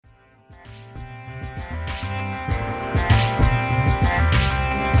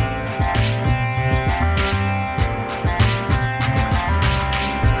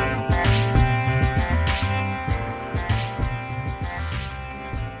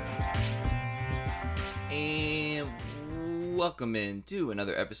And welcome into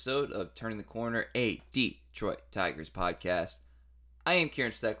another episode of Turning the Corner, a Detroit Tigers podcast. I am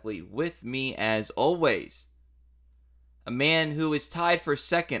Kieran Steckley. With me, as always, a man who is tied for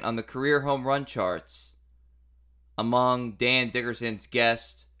second on the career home run charts among Dan Dickerson's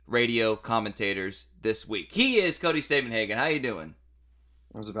guest radio commentators this week. He is Cody Stavenhagen. How you doing?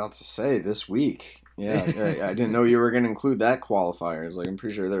 I was about to say this week. Yeah, I didn't know you were going to include that qualifier. It's like, I'm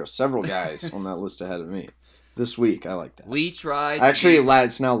pretty sure there are several guys on that list ahead of me. This week, I like that. We tried. Actually,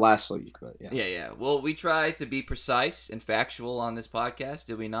 it's now last week, but yeah. Yeah. Well, we tried to be precise and factual on this podcast,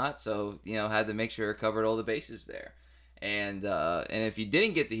 did we not? So, had to make sure I covered all the bases there. And if you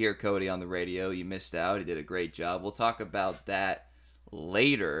didn't get to hear Cody on the radio, you missed out. He did a great job. We'll talk about that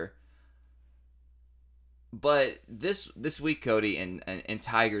later. But this week, Cody, in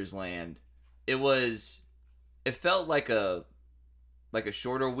Tigers land, it felt like a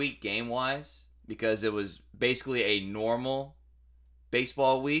shorter week game wise, because it was basically a normal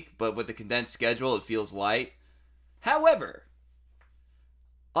baseball week, but with the condensed schedule, it feels light. However,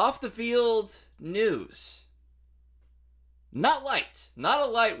 off the field news, not light. Not a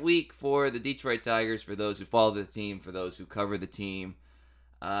light week for the Detroit Tigers, for those who follow the team, for those who cover the team.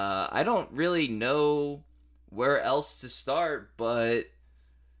 I don't really know where else to start, but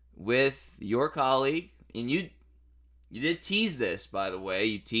with your colleague, and you did tease this, by the way.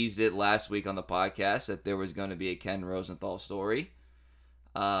 You teased it last week on the podcast that there was going to be a Ken Rosenthal story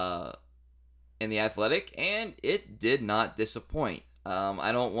in The Athletic, and it did not disappoint.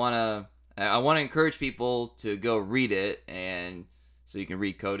 I want to encourage people to go read it, and so you can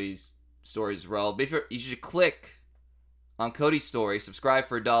read Cody's stories as well. You should click on Cody's story, subscribe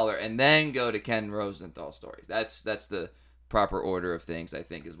for $1, and then go to Ken Rosenthal stories. That's the proper order of things, I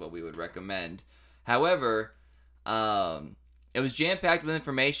think, is what we would recommend. However, it was jam-packed with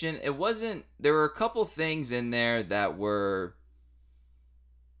information. There were a couple things in there that were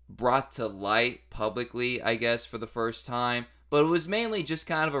brought to light publicly, I guess, for the first time, but it was mainly just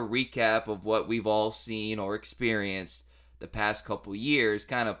kind of a recap of what we've all seen or experienced the past couple years,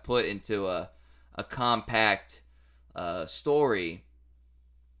 kind of put into a compact story.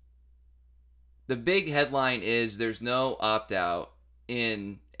 The big headline is there's no opt-out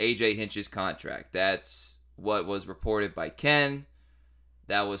in AJ Hinch's contract. That's what was reported by Ken.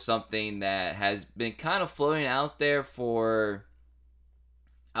 That was something that has been kind of floating out there for,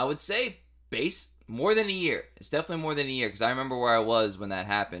 I would say, more than a year. It's definitely more than a year, because I remember where I was when that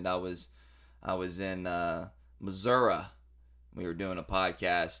happened. I was in Missouri. We were doing a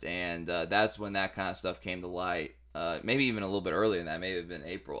podcast, and that's when that kind of stuff came to light. Maybe even a little bit earlier than that. Maybe it been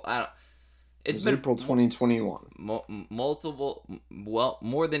April. It's been April 2021. More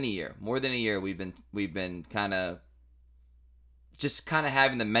than a year. More than a year. We've been kind of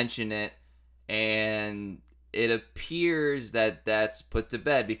having to mention it, and it appears that that's put to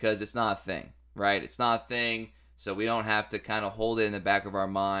bed because it's not a thing, right? It's not a thing, so we don't have to kind of hold it in the back of our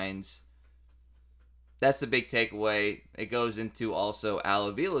minds. That's the big takeaway. It goes into also Al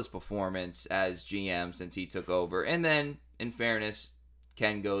Avila's performance as GM since he took over. And then, in fairness,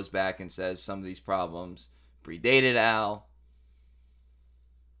 Ken goes back and says some of these problems predated Al.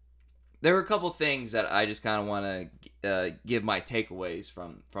 There were a couple things that I just kind of want to give my takeaways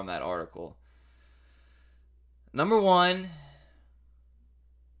from that article. Number one,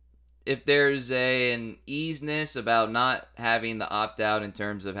 if there's an easiness about not having the opt-out in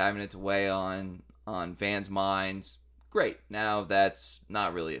terms of having it to weigh on fans' minds, great. Now that's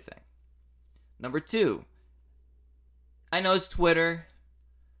not really a thing. Number two, I know it's Twitter,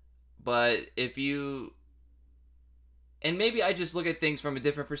 but and maybe I just look at things from a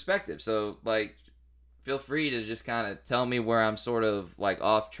different perspective, so feel free to just kind of tell me where I'm sort of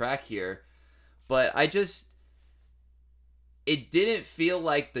off track here, but it didn't feel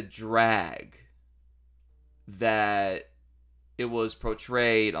like the drag that it was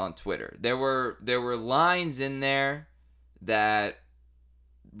portrayed on Twitter. There were lines in there that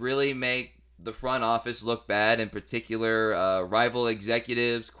really make the front office look bad. In particular, rival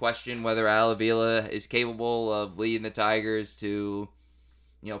executives question whether Al Avila is capable of leading the Tigers to,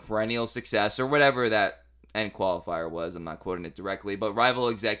 perennial success or whatever that end qualifier was. I'm not quoting it directly, but rival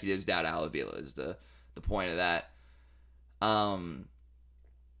executives doubt Al Avila is the point of that.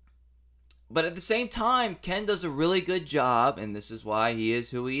 But at the same time, Ken does a really good job, and this is why he is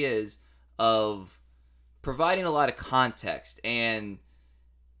who he is, of providing a lot of context and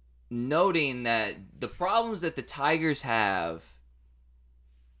noting that the problems that the Tigers have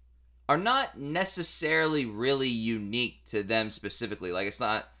are not necessarily really unique to them specifically. It's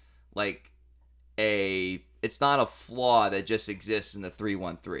not it's not a flaw that just exists in the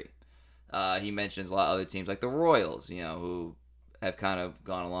 3-1-3. He mentions a lot of other teams like the Royals, who have kind of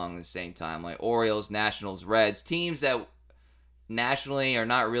gone along at the same time, like Orioles, Nationals, Reds, teams that nationally are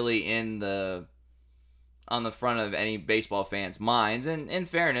not really on the front of any baseball fans' minds. And in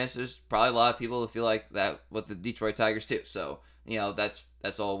fairness, there's probably a lot of people who feel like that with the Detroit Tigers too. So,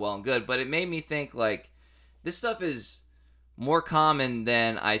 that's all well and good. But it made me think, like, this stuff is more common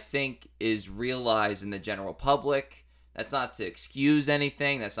than I think is realized in the general public. That's not to excuse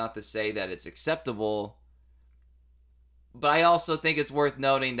anything. That's not to say that it's acceptable. But I also think it's worth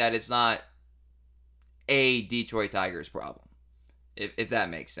noting that it's not a Detroit Tigers problem, if that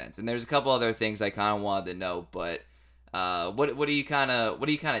makes sense. And there's a couple other things I kind of wanted to know, but what do you kind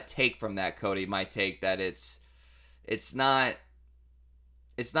of take from that, Cody? My take that it's not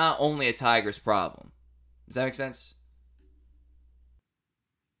only a Tigers problem. Does that make sense?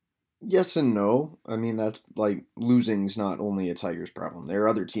 Yes and no. I mean, that's like losing's not only a Tigers problem. There are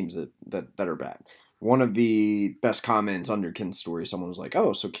other teams that are bad. One of the best comments under Kin's story, someone was like,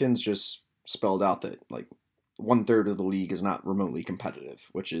 "Oh, so Kin's just spelled out that like 1/3 of the league is not remotely competitive,"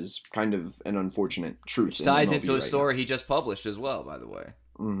 which is kind of an unfortunate truth. Which ties into a story he just published as well, by the way.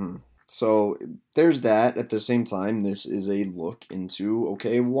 Mm-hmm. So there's that. At the same time, this is a look into,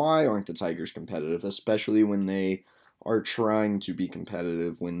 okay, why aren't the Tigers competitive, especially when they are trying to be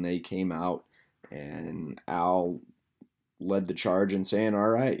competitive. When they came out and Al led the charge and saying, all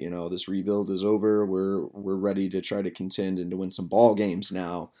right, this rebuild is over. We're ready to try to contend and to win some ball games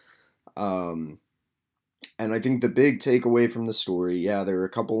now. And I think the big takeaway from the story, yeah, there are a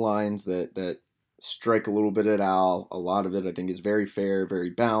couple lines that strike a little bit at Al. A lot of it, I think, is very fair, very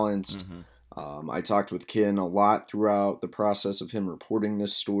balanced. Mm-hmm. I talked with Kin a lot throughout the process of him reporting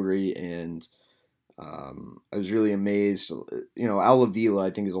this story, and I was really amazed. Al Avila,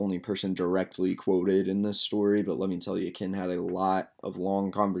 I think, is the only person directly quoted in this story, but let me tell you, Kin had a lot of long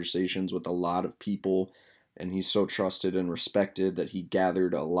conversations with a lot of people, and he's so trusted and respected that he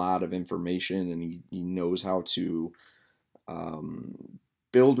gathered a lot of information, and he knows how to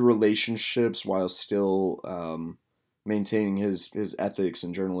build relationships while still maintaining his ethics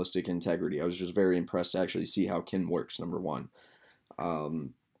and journalistic integrity. I was just very impressed to actually see how Kin works, number one.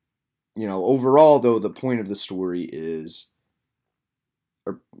 Overall, though, the point of the story is,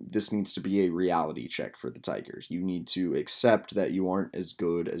 this needs to be a reality check for the Tigers. You need to accept that you aren't as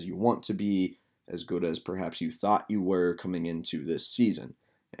good as you want to be, as good as perhaps you thought you were coming into this season.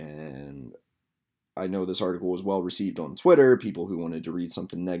 And I know this article was well received on Twitter, people who wanted to read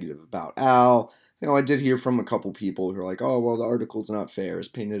something negative about Al. I did hear from a couple people who are like, oh, well, the article's not fair. It's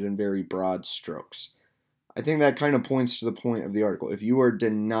painted in very broad strokes. I think that kind of points to the point of the article. If you are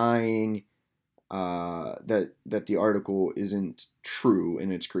denying that the article isn't true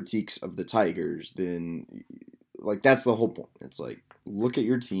in its critiques of the Tigers, then that's the whole point. It's like, look at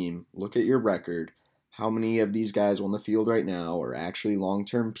your team, look at your record. How many of these guys on the field right now are actually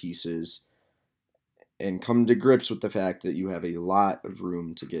long-term pieces, and come to grips with the fact that you have a lot of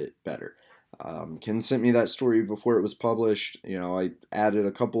room to get better. Ken sent me that story before it was published. I added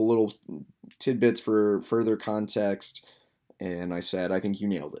a couple little tidbits for further context, and I said, I think you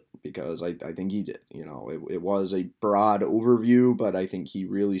nailed it, because I think he did. It was a broad overview, but I think he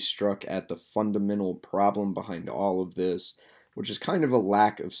really struck at the fundamental problem behind all of this, which is kind of a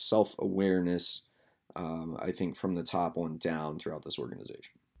lack of self-awareness, I think, from the top on down throughout this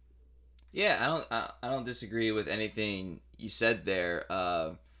organization. Yeah, I don't disagree with anything you said there.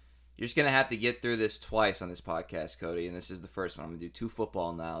 You're just going to have to get through this twice on this podcast, Cody, and this is the first one. I'm going to do 2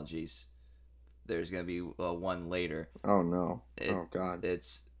 football analogies. There's going to be one later. Oh, no. Oh, God.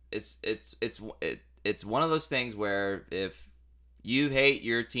 It's one of those things where if you hate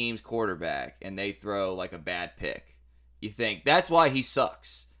your team's quarterback and they throw like a bad pick, you think that's why he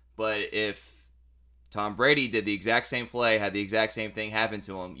sucks. But if Tom Brady did the exact same play, had the exact same thing happen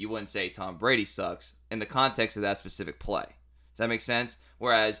to him, you wouldn't say Tom Brady sucks in the context of that specific play. Does that make sense?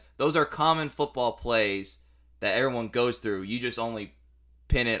 Whereas those are common football plays that everyone goes through. You just only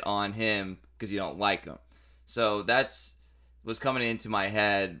pin it on him because you don't like him. So that's was coming into my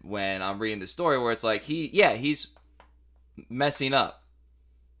head when I'm reading the story, where it's like he's messing up.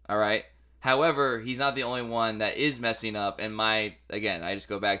 All right. However, he's not the only one that is messing up. And I just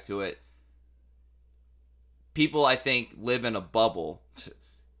go back to it. People, I think, live in a bubble.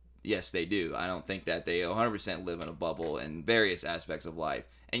 Yes, they do. I don't think that they 100% live in a bubble in various aspects of life.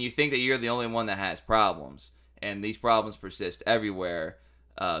 And you think that you're the only one that has problems, and these problems persist everywhere.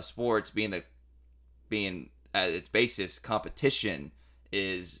 Sports being at its basis, competition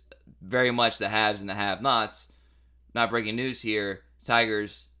is very much the haves and the have-nots. Not breaking news here.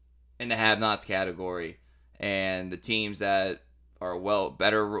 Tigers in the have-nots category, and the teams that are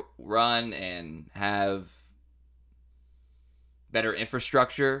better run and have better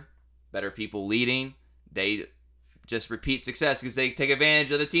infrastructure, better people leading, they just repeat success because they take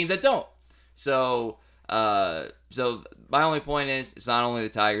advantage of the teams that don't. So my only point is, it's not only the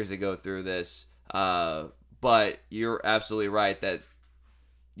Tigers that go through this, but you're absolutely right that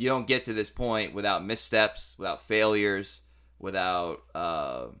you don't get to this point without missteps, without failures, without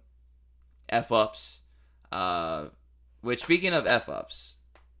F-ups. Which, speaking of F-ups,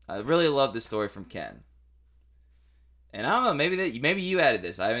 I really love this story from Ken. And I don't know, maybe you added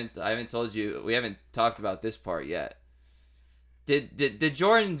this. I haven't told you. We haven't talked about this part yet. Did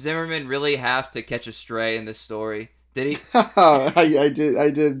Jordan Zimmermann really have to catch a stray in this story? Did he? I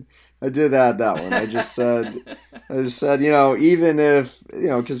did add that one. I just said, even if,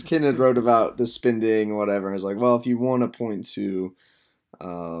 because Ken had wrote about the spending, whatever. I was like, well, if you want to point to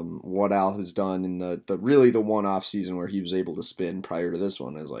what Al has done in the really the one off season where he was able to spin prior to this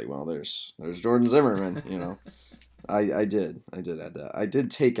one, I was like, well, there's Jordan Zimmermann. I did add that. I did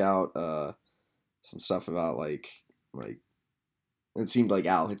take out some stuff about like it seemed like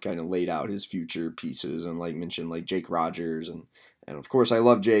Al had kind of laid out his future pieces and like mentioned like Jake Rogers and of course I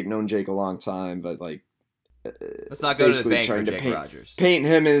love Jake, known Jake a long time, but like let's not go to the bank for Jake Rogers. Paint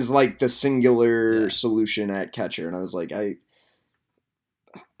him as like the singular solution at catcher, and I was like,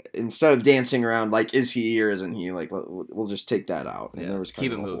 instead of dancing around like is he or isn't he, like we'll just take that out. And there was kind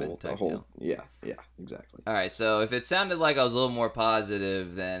keep of it moving. Yeah, exactly. All right, so if it sounded like I was a little more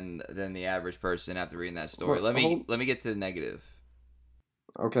positive than the average person after reading that story, let me get to the negative.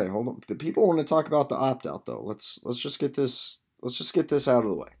 Okay, hold on. The people want to talk about the opt-out though. Let's just get this out of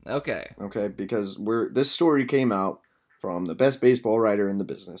the way. Okay, because this story came out from the best baseball writer in the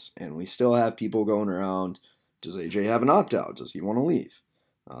business, and we still have people going around, does AJ have an opt-out? Does he want to leave?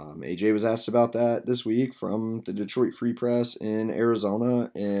 AJ was asked about that this week from the Detroit Free Press in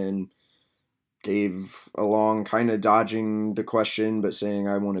Arizona and gave a long kind of dodging the question but saying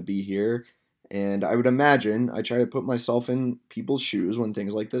I want to be here. And I would imagine, I try to put myself in people's shoes when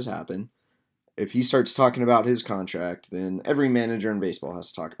things like this happen. If he starts talking about his contract, then every manager in baseball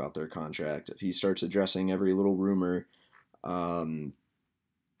has to talk about their contract. If he starts addressing every little rumor, then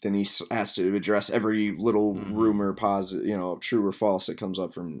he has to address every little rumor, positive, true or false, that comes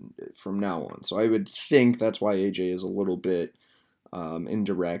up from now on. So I would think that's why AJ is a little bit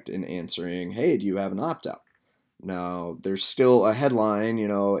indirect in answering, hey, do you have an opt-out? Now, there's still a headline,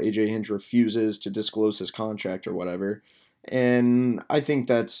 AJ Hinch refuses to disclose his contract or whatever. And I think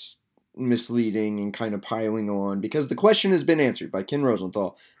that's misleading and kind of piling on because the question has been answered by Ken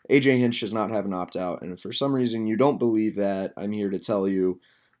Rosenthal. AJ Hinch does not have an opt-out. And if for some reason you don't believe that, I'm here to tell you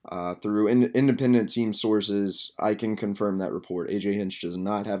through independent team sources, I can confirm that report. AJ Hinch does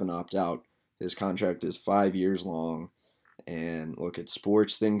not have an opt-out. His contract is 5 years long. And look, at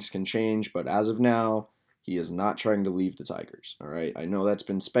sports, things can change. But as of now, he is not trying to leave the Tigers, all right? I know that's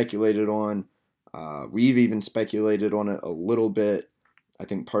been speculated on. We've even speculated on it a little bit. I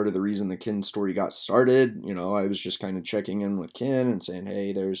think part of the reason the Ken story got started, I was just kind of checking in with Ken and saying,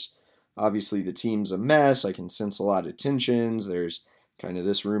 hey, there's obviously the team's a mess. I can sense a lot of tensions. There's kind of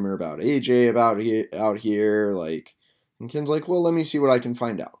this rumor about AJ out here. And Ken's like, well, let me see what I can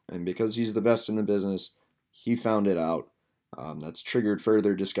find out. And because he's the best in the business, he found it out. That's triggered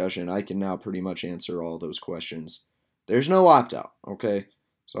further discussion. I can now pretty much answer all those questions. There's no opt-out, okay?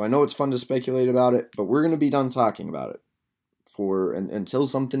 So I know it's fun to speculate about it, but we're going to be done talking about it until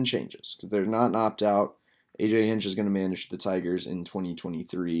something changes. Because there's not an opt-out. AJ Hinch is going to manage the Tigers in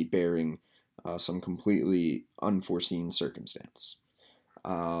 2023, bearing some completely unforeseen circumstance.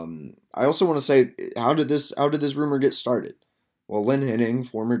 I also want to say, how did this rumor get started? Well, Lynn Henning,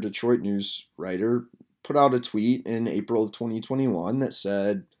 former Detroit News writer, put out a tweet in April of 2021 that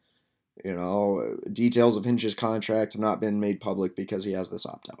said, details of Hinch's contract have not been made public because he has this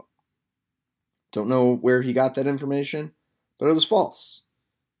opt-out. Don't know where he got that information, but it was false.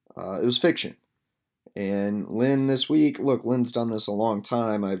 It was fiction. And Lynn this week, look, Lynn's done this a long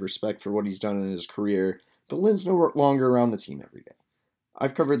time. I have respect for what he's done in his career, but Lynn's no longer around the team every day.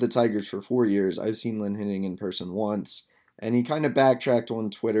 I've covered the Tigers for 4 years. I've seen Lynn Henning in person once, and he kind of backtracked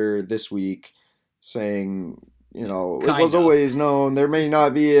on Twitter this week saying, it was always known there may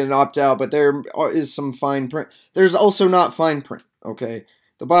not be an opt-out, but there is some fine print. There's also not fine print, okay?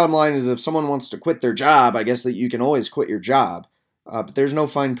 The bottom line is if someone wants to quit their job, I guess that you can always quit your job. But there's no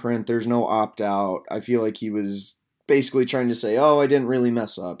fine print. There's no opt-out. I feel like he was basically trying to say, I didn't really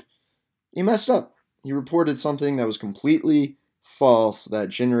mess up. He messed up. He reported something that was completely false that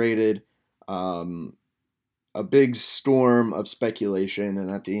generated a big storm of speculation,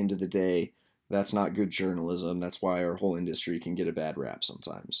 and at the end of the day, That's not good journalism. That's why our whole industry can get a bad rap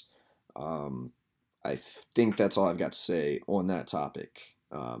sometimes. I think that's all I've got to say on that topic.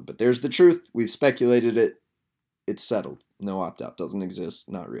 But there's the truth. We've speculated it. It's settled. No opt-out. Doesn't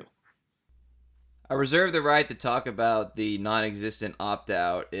exist. Not real. I reserve the right to talk about the non-existent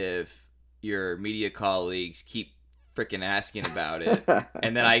opt-out if your media colleagues keep freaking asking about it,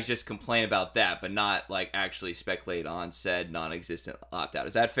 and then I just complain about that, but not like actually speculate on said non-existent opt-out.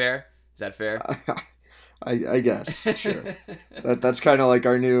 Is that fair? Is that fair? I guess, sure. That's kind of like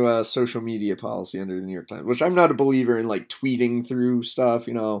our new social media policy under the New York Times, which I'm not a believer in, like, tweeting through stuff.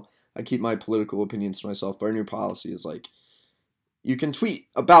 I keep my political opinions to myself, but our new policy is like, you can tweet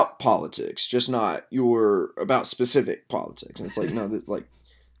about politics, just not about specific politics. And it's like, no,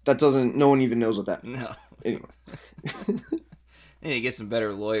 that doesn't, no one even knows what that means. No. Anyway. I need to get some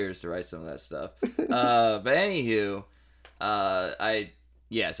better lawyers to write some of that stuff. But anywho, I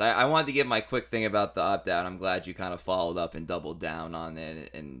wanted to give my quick thing about the opt-out. I'm glad you kind of followed up and doubled down on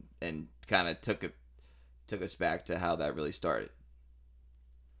it and kind of took us back to how that really started.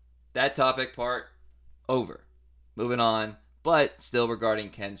 That topic part, over. Moving on, but still regarding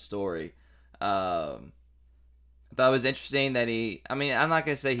Ken's story. I thought it was interesting that I'm not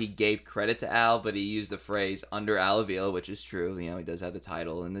going to say he gave credit to Al, but he used the phrase under Al Avila, which is true. He does have the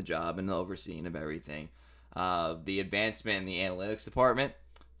title and the job and the overseeing of everything. The advancement in the analytics department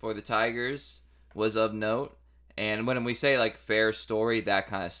for the Tigers was of note. And when we say, like, fair story, that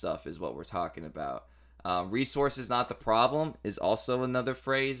kind of stuff is what we're talking about. Resources not the problem is also another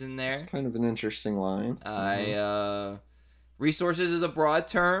phrase in there. It's kind of an interesting line. Resources is a broad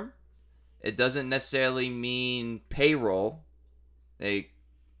term. It doesn't necessarily mean payroll. It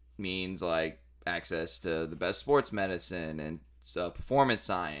means, like, access to the best sports medicine and performance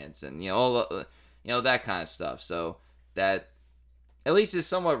science and that kind of stuff. So that at least is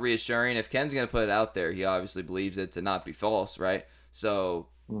somewhat reassuring. If Ken's gonna put it out there, he obviously believes it to not be false, right? So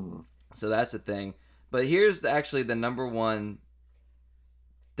that's the thing. But here's actually the number one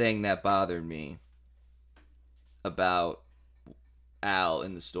thing that bothered me about Al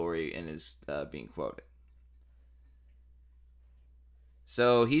in the story and is being quoted.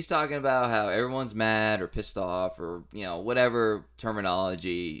 So he's talking about how everyone's mad or pissed off or whatever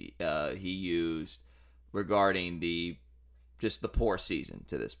terminology he used regarding the poor season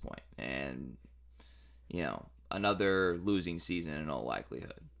to this point, and another losing season in all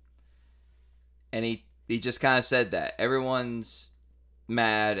likelihood. And he just kind of said that everyone's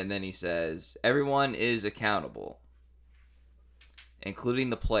mad, and then he says everyone is accountable, including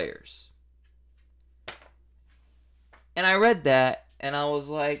the players. And I read that, and I was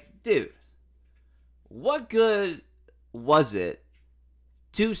like, dude, what good was it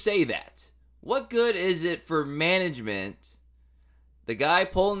to say that? What good is it for management, the guy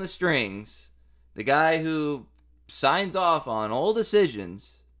pulling the strings, the guy who signs off on all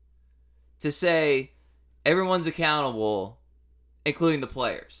decisions, to say everyone's accountable, including the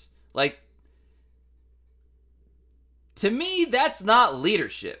players? Like, to me, that's not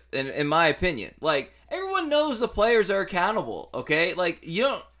leadership, in my opinion. Like, everyone knows the players are accountable, okay? Like, you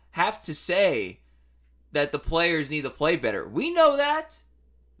don't have to say that the players need to play better. We know that.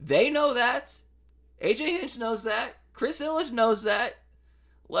 They know that. AJ Hinch knows that. Chris Ilitch knows that.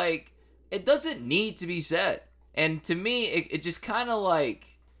 Like, it doesn't need to be said. And to me, it just kind of like...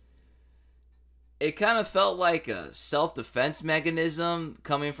 It kind of felt like a self-defense mechanism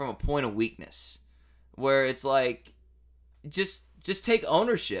coming from a point of weakness. Where it's like... Just take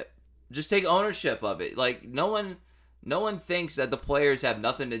ownership. Just take ownership of it. Like, no one thinks that the players have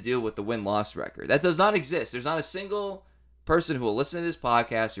nothing to do with the win-loss record. That does not exist. There's not a single person who will listen to this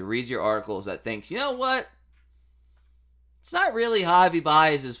podcast, who reads your articles, that thinks, you know what? It's not really Javi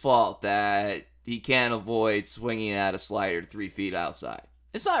Baez's fault that he can't avoid swinging at a slider 3 feet outside.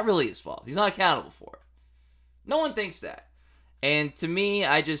 It's not really his fault. He's not accountable for it. No one thinks that. And to me,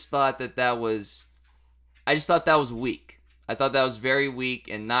 I just thought that was weak. I thought that was very weak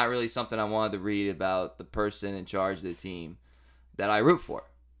and not really something I wanted to read about the person in charge of the team that I root for.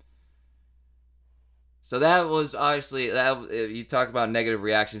 So that was obviously, you talk about negative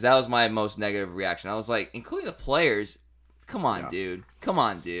reactions, that was my most negative reaction. I was like, including the players, come on, dude. Come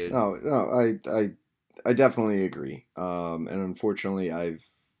on, dude. No, I definitely agree. And unfortunately, I've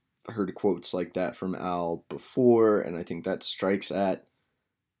heard quotes like that from Al before, and I think that strikes at,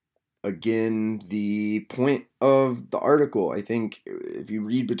 again, the point of the article. I think if you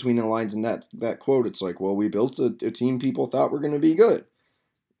read between the lines in that quote, it's like, well, we built a team people thought were going to be good.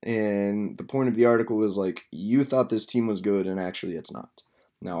 And the point of the article is like, you thought this team was good, and actually it's not.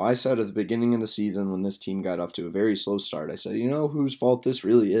 Now, I said at the beginning of the season when this team got off to a very slow start, I said, you know whose fault this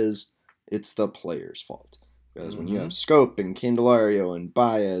really is? it's the player's fault. Because when you have Scope and Candelario and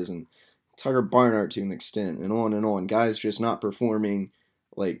Baez and Tucker Barnhart to an extent and on, guys just not performing,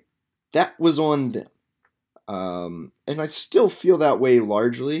 like, that was on them. And I still feel that way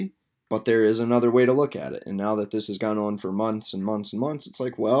largely, but there is another way to look at it. And now that this has gone on for months and months and months, it's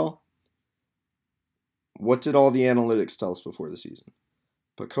like, well, what did all the analytics tell us before the season?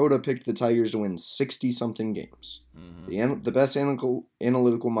 PECOTA picked the Tigers to win 60-something games. Mm-hmm. The best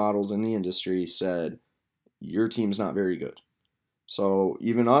analytical models in the industry said, your team's not very good. So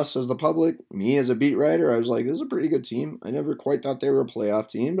even us as the public, me as a beat writer, I was like, this is a pretty good team. I never quite thought they were a playoff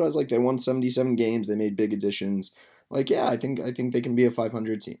team, but I was like, they won 77 games. They made big additions. Like, yeah, I think they can be a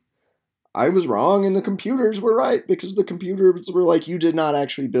 500 team. I was wrong, and the computers were right, because the computers were like, you did not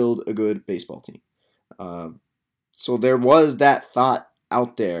actually build a good baseball team. So there was that thought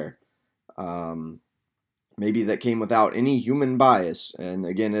out there, maybe that came without any human bias. And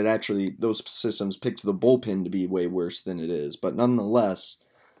again, those systems picked the bullpen to be way worse than it is. But nonetheless,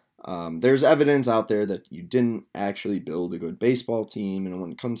 there's evidence out there that you didn't actually build a good baseball team. And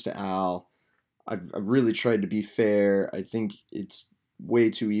when it comes to Al, I've really tried to be fair. I think it's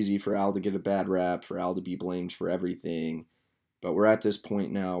way too easy for Al to get a bad rap, for Al to be blamed for everything. But we're at this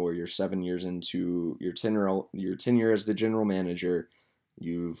point now where you're 7 years into your tenure as the general manager.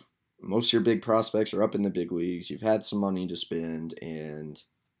 Most of your big prospects are up in the big leagues. You've had some money to spend, and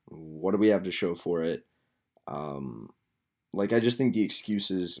what do we have to show for it? I just think the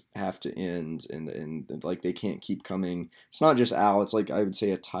excuses have to end, and like they can't keep coming. It's not just Al. It's like I would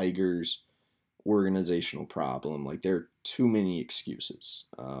say a Tigers organizational problem. Like there are too many excuses.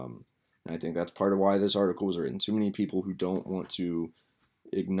 And I think that's part of why this article was written. Too many people who don't want to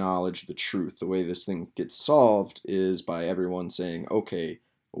acknowledge the truth. The way this thing gets solved is by everyone saying, okay,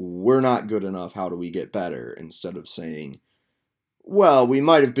 we're not good enough, how do we get better? Instead of saying, well, we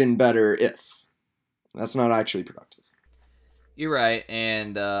might have been better if. That's not actually productive. You're right.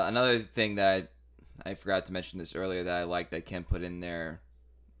 And another thing that I forgot to mention this earlier that I like that Ken put in there,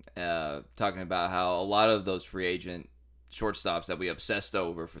 talking about how a lot of those free agent shortstops that we obsessed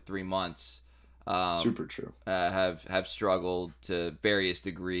over for 3 months super true have struggled to various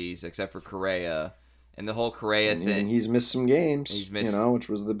degrees, except for Correa. And the whole Correa thing, he's missed some games, which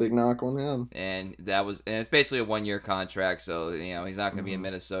was the big knock on him. And it's basically a 1-year contract, so he's not going to be in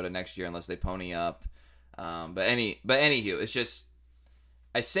Minnesota next year unless they pony up. But anywho, it's just,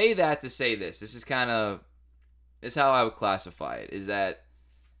 I say that to say this. This is how I would classify it. Is that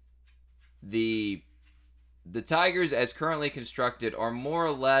the Tigers, as currently constructed, are more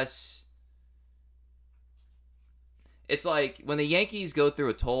or less. It's like when the Yankees go through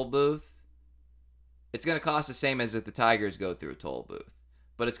a toll booth. It's going to cost the same as if the Tigers go through a toll booth.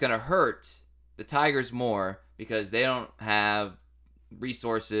 But it's going to hurt the Tigers more because they don't have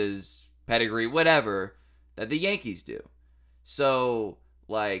resources, pedigree, whatever, that the Yankees do. So,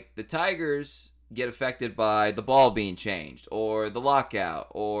 like, the Tigers get affected by the ball being changed, or the lockout,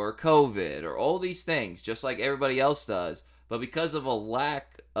 or COVID, or all these things, just like everybody else does. But because of a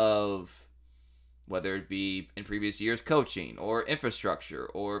lack of, whether it be in previous years, coaching, or infrastructure,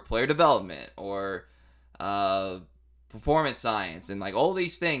 or player development, or performance science, and like all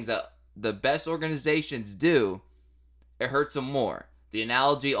these things that the best organizations do, it hurts them more. The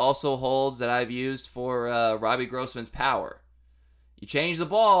analogy also holds that I've used for Robbie Grossman's power. You change the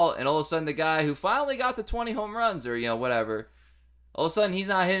ball, and all of a sudden the guy who finally got the 20 home runs or whatever, all of a sudden he's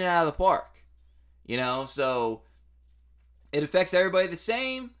not hitting it out of the park. So it affects everybody the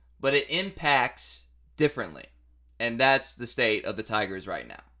same, but it impacts differently. And that's the state of the Tigers right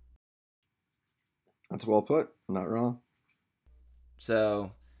now. That's well put. Not wrong.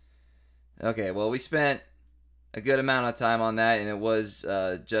 So, okay, well, we spent a good amount of time on that, and it was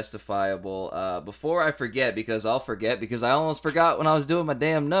justifiable. Before I forget, because I'll forget, because I almost forgot when I was doing my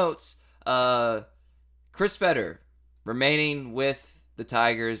damn notes, Chris Fetter remaining with the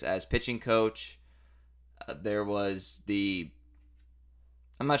Tigers as pitching coach. There was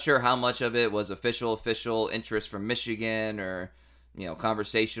I'm not sure how much of it was official interest from Michigan or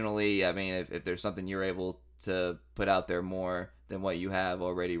conversationally. I mean, if there's something you're able to put out there more than what you have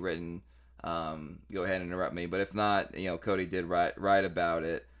already written, go ahead and interrupt me. But if not, Cody did write about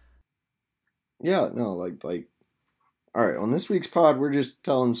it. Yeah, no, like, all right, on this week's pod, we're just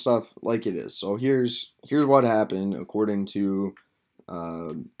telling stuff like it is. So here's what happened according to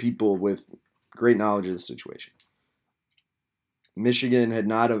people with great knowledge of the situation. Michigan had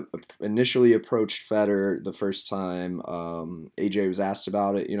not initially approached Fetter the first time. AJ was asked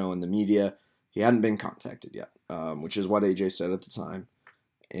about it, in the media. He hadn't been contacted yet, which is what AJ said at the time.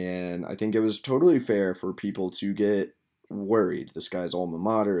 And I think it was totally fair for people to get worried. This guy's alma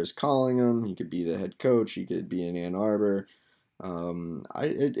mater is calling him. He could be the head coach. He could be in Ann Arbor.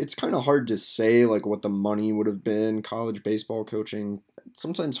 It's kind of hard to say like what the money would have been. College baseball coaching,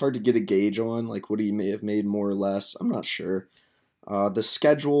 sometimes hard to get a gauge on. Like, would he may have made more or less? I'm not sure. The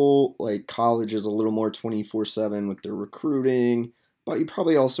schedule, like college, is a little more 24/7 with their recruiting, but you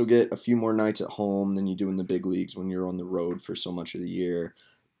probably also get a few more nights at home than you do in the big leagues when you're on the road for so much of the year.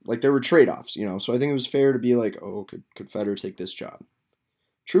 Like, there were trade-offs, so I think it was fair to be like, oh, could Federer take this job?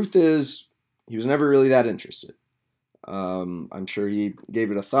 Truth is, he was never really that interested. I'm sure he gave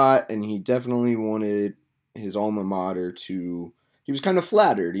it a thought, and he definitely wanted his alma mater to. He was kind of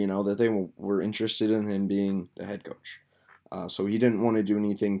flattered, that they were interested in him being the head coach. So he didn't want to do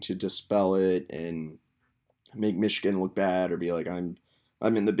anything to dispel it and make Michigan look bad or be like, I'm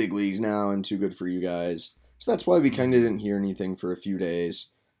in the big leagues now. I'm too good for you guys. So that's why we kind of didn't hear anything for a few days.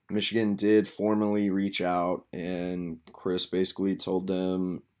 Michigan did formally reach out, and Chris basically told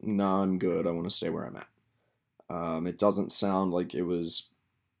them, "Nah, I'm good. I want to stay where I'm at." It doesn't sound like it was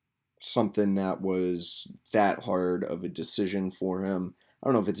something that was that hard of a decision for him. I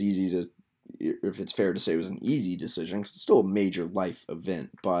don't know if it's fair to say it was an easy decision, because it's still a major life event.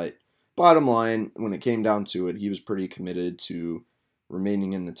 But bottom line, when it came down to it, he was pretty committed to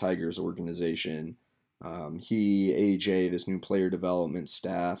remaining in the Tigers organization. He, AJ, this new player development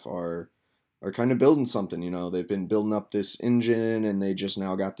staff are kind of building something. They've been building up this engine, and they just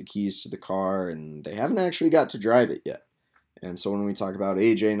now got the keys to the car, and they haven't actually got to drive it yet. And so when we talk about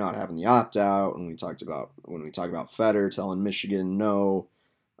AJ not having the opt out, and when we talk about Federer telling Michigan no,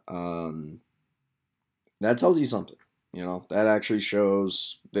 that tells you something. That actually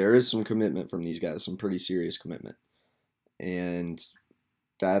shows there is some commitment from these guys, some pretty serious commitment. And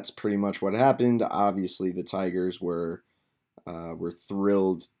that's pretty much what happened. Obviously, the Tigers were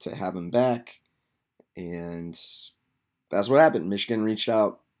thrilled to have him back, and that's what happened. Michigan reached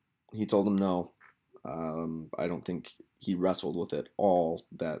out. He told them no. I don't think he wrestled with it all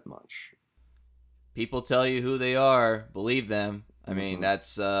that much. People tell you who they are, believe them. I mean,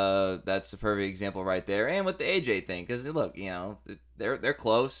 that's a perfect example right there. And with the AJ thing, because look, they're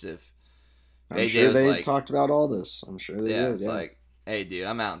close. If I'm AJ sure they talked about all this. I'm sure they did. It's like, hey, dude,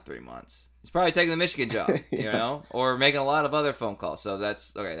 I'm out in 3 months. He's probably taking the Michigan job, or making a lot of other phone calls. So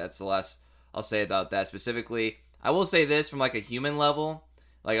that's okay. That's the last I'll say about that specifically. I will say this from like a human level.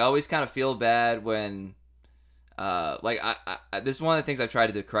 Like, I always kind of feel bad when, I this is one of the things I've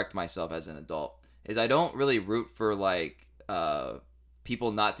tried to correct myself as an adult, is I don't really root for like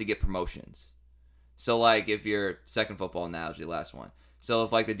people not to get promotions. So like, if you're second football analogy, last one. So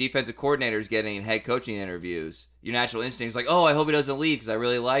if like the defensive coordinator is getting head coaching interviews, your natural instinct is like, oh, I hope he doesn't leave because I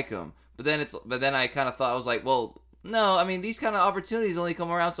really like him. But then I kind of thought, I was like, well, no, I mean, these kind of opportunities only come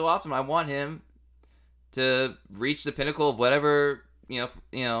around so often. I want him to reach the pinnacle of whatever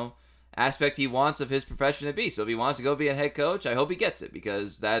aspect he wants of his profession to be. So if he wants to go be a head coach, I hope he gets it,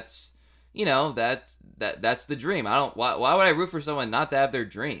 because that's that's the dream. Why would I root for someone not to have their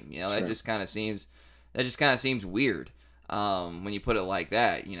dream? Sure. That just kind of seems weird when you put it like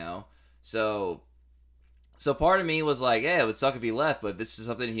that. So part of me was like, yeah, it would suck if he left, but this is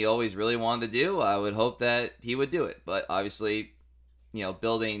something he always really wanted to do. I would hope that he would do it. But obviously,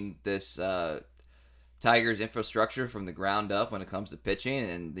 building this Tigers infrastructure from the ground up when it comes to pitching,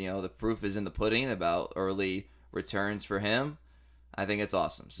 and the proof is in the pudding about early returns for him. I think it's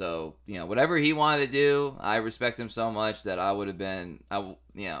awesome. So whatever he wanted to do, I respect him so much that I would have been, I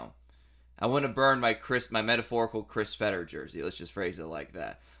wouldn't have burned my metaphorical Chris Federer jersey. Let's just phrase it like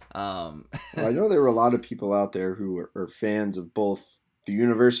that. Well, I know there were a lot of people out there who are fans of both the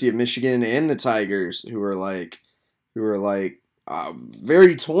University of Michigan and the Tigers who are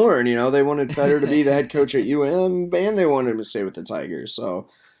very torn. They wanted Federer to be the head coach at UM, and they wanted him to stay with the Tigers. So,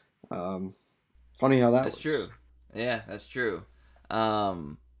 funny how that's true. Yeah, that's true.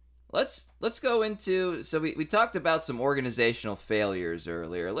 Let's go into, so we talked about some organizational failures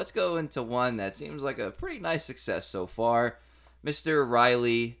earlier. Let's go into one that seems like a pretty nice success so far, Mr.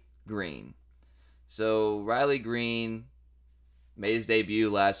 Riley Greene. So Riley Greene made his debut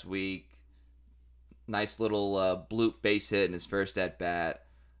last week. Nice little bloop base hit in his first at bat.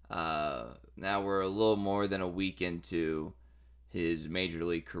 Now we're a little more than a week into his major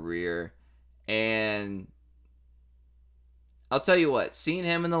league career, and I'll tell you what, seeing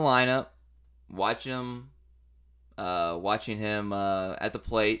him in the lineup, watching him at the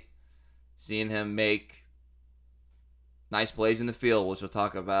plate, seeing him make nice plays in the field, which we'll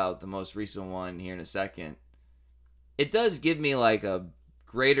talk about the most recent one here in a second, it does give me like a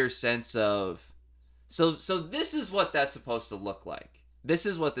greater sense of, so this is what that's supposed to look like. This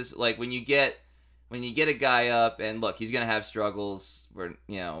is what this, like when you get when you get a guy up, and look, he's gonna have struggles.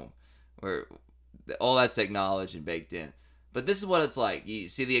 Where all that's acknowledged and baked in. But this is what it's like. You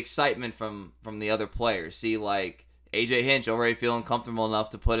see the excitement from the other players. See, like, AJ Hinch already feeling comfortable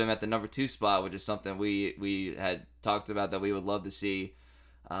enough to put him at the number 2 spot, which is something we had talked about that we would love to see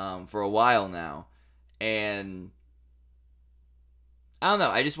for a while now. And I don't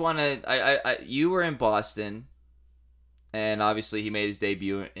know. I just want to. You were in Boston, and obviously he made his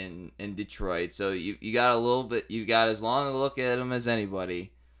debut in Detroit. So you got a little bit. You got as long a look at him as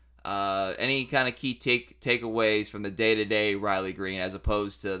anybody. Any kind of key takeaways from the day-to-day Riley Green as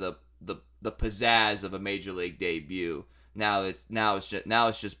opposed to the pizzazz of a major league debut? Now it's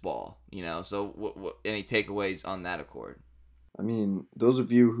just ball, So what any takeaways on that accord? I mean, those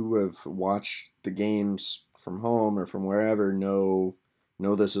of you who have watched the games from home or from wherever know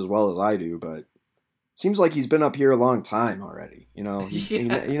this as well as I do, but it seems like he's been up here a long time already. He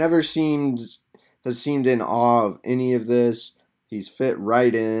never has seemed in awe of any of this. He's fit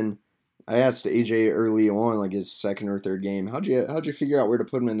right in. I asked AJ early on, like his second or third game, how'd you figure out where to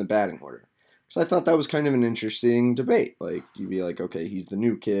put him in the batting order? Because I thought that was kind of an interesting debate. Like, you'd be like, okay, he's the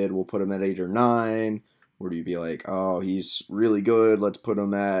new kid, we'll put him at 8 or 9. Or do you be like, oh, he's really good, let's put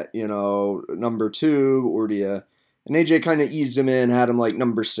him at, number 2? Or do you... And AJ kind of eased him in, had him like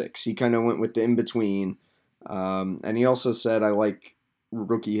number 6. He kind of went with the in-between. And he also said, I like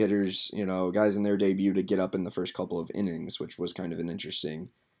rookie hitters, guys in their debut to get up in the first couple of innings, which was kind of an interesting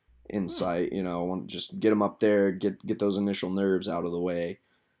insight. Just get them up there, get those initial nerves out of the way.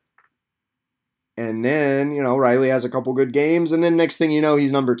 And then, Riley has a couple good games, and then next thing you know,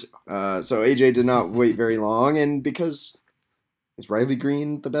 he's number 2. So AJ did not wait very long, and because is Riley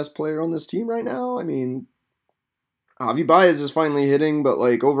Green the best player on this team right now? I mean, Javi Baez is finally hitting, but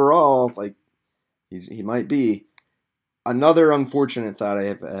like overall, like he might be. Another unfortunate thought I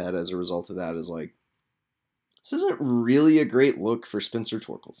have had as a result of that is like, this isn't really a great look for Spencer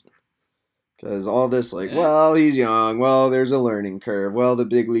Torkelson. Because all this like, well, he's young, well, there's a learning curve, well, the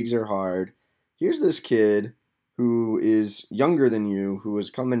big leagues are hard. Here's this kid who is younger than you, who is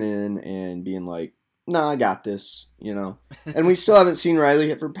coming in and being like, nah, I got this, And we still haven't seen Riley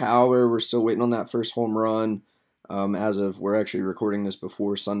hit for power. We're still waiting on that first home run. We're actually recording this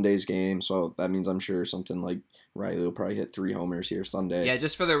before Sunday's game, so that means I'm sure something like Riley will probably hit 3 homers here Sunday. Yeah,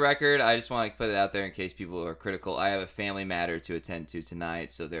 just for the record, I just want to put it out there in case people are critical. I have a family matter to attend to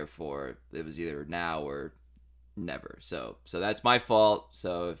tonight, so therefore it was either now or never. So that's my fault.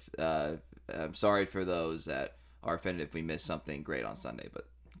 So if I'm sorry for those that are offended if we missed something great on Sunday, but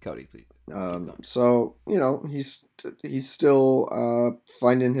Cody, please. So he's still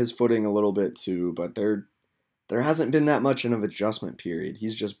finding his footing a little bit too, but there hasn't been that much of an adjustment period.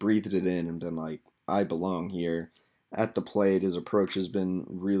 He's just breathed it in and been like, I belong here. At the plate, his approach has been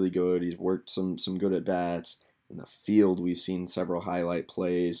really good. He's worked some good at bats. In the field, we've seen several highlight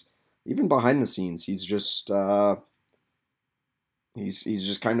plays. Even behind the scenes, he's just he's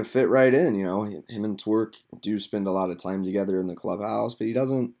just kind of fit right in. Him and Twerk do spend a lot of time together in the clubhouse, but he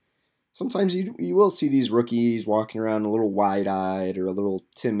doesn't. Sometimes you will see these rookies walking around a little wide-eyed or a little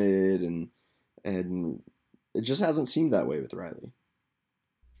timid, and it just hasn't seemed that way with Riley.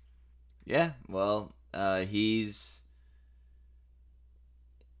 Yeah, well, it's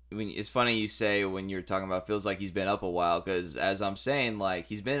funny you say when you're talking about feels like he's been up a while, because as I'm saying, like,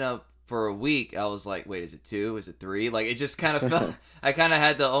 he's been up for a week. I was like, wait, is it 2? Is it 3? Like, it just kind of felt, I kind of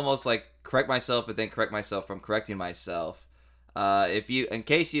had to almost like correct myself, but then correct myself from correcting myself. In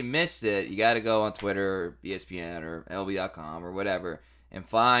case you missed it, you got to go on Twitter or ESPN or MLB.com or whatever and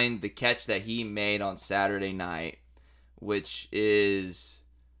find the catch that he made on Saturday night, which is,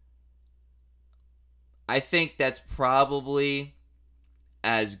 I think that's probably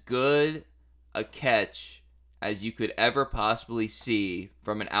as good a catch as you could ever possibly see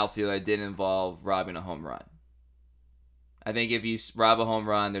from an outfielder that didn't involve robbing a home run. I think if you rob a home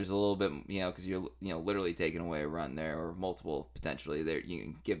run, there's a little bit, because you're, literally taking away a run there, or multiple potentially there. You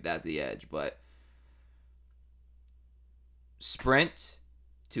can give that the edge, but sprint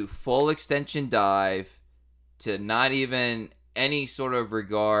to full extension dive to not even any sort of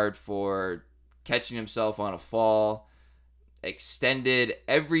regard for catching himself on a fall, extended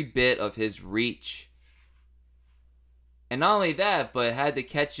every bit of his reach. And not only that, but had to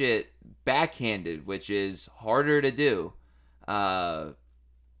catch it backhanded, which is harder to do. Because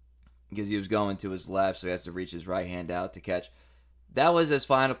he was going to his left, so he has to reach his right hand out to catch. That was as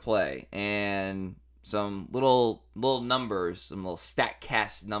fine a play. And some little numbers, some little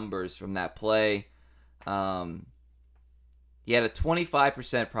StatCast numbers from that play. He had a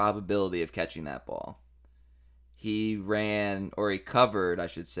 25% probability of catching that ball. He covered, I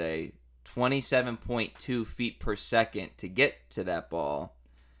should say, 27.2 feet per second to get to that ball.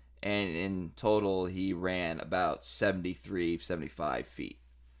 And in total, he ran about 73, 75 feet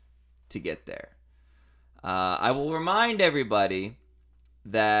to get there. I will remind everybody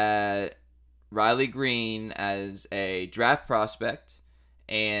that Riley Green, as a draft prospect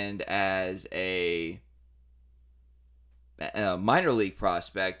and as a minor league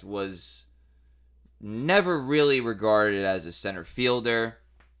prospect, was never really regarded as a center fielder.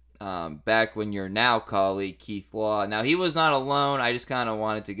 Back when your now colleague Keith Law. Now, he was not alone. I just kind of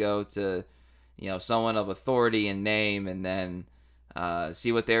wanted to go to, someone of authority and name, and then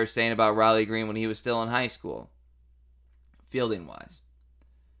see what they were saying about Riley Green when he was still in high school, fielding wise.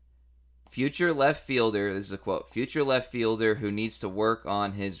 Future left fielder, this is a quote, future left fielder who needs to work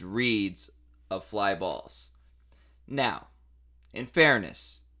on his reads of fly balls. Now, in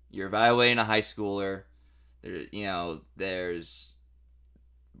fairness, you're evaluating a high schooler. There's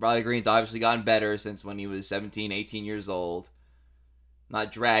Riley Green's obviously gotten better since when he was 17, 18 years old.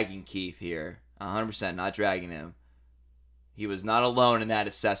 Not dragging Keith here. 100% not dragging him. He was not alone in that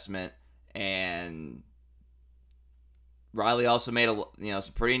assessment. And Riley also made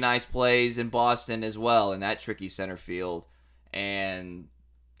some pretty nice plays in Boston as well in that tricky center field. And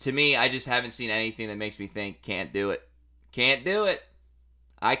to me, I just haven't seen anything that makes me think can't do it. Can't do it.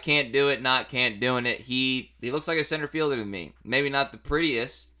 I can't do it, not can't doing it. He looks like a center fielder to me. Maybe not the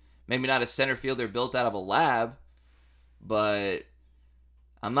prettiest. Maybe not a center fielder built out of a lab. But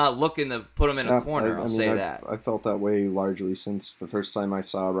I'm not looking to put him in a corner, I'll say that. I felt that way largely since the first time I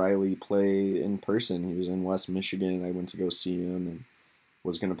saw Riley play in person. He was in West Michigan, and I went to go see him and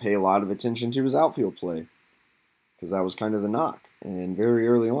was going to pay a lot of attention to his outfield play because that was kind of the knock. And very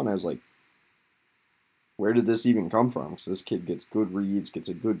early on, I was like, where did this even come from? Because this kid gets good reads, gets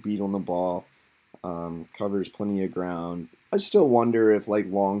a good beat on the ball, covers plenty of ground. I still wonder if,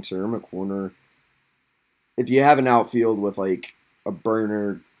 long-term, a corner, if you have an outfield with, a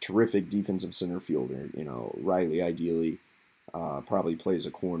burner, terrific defensive center fielder, Riley ideally probably plays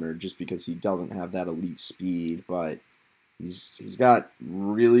a corner just because he doesn't have that elite speed, but he's got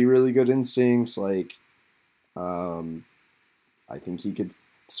really, really good instincts. I think he could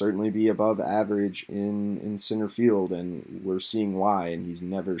certainly be above average in center field, and we're seeing why, and he's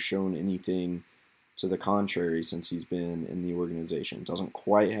never shown anything to the contrary since he's been in the organization. Doesn't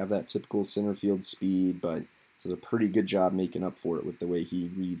quite have that typical center field speed, but does a pretty good job making up for it with the way he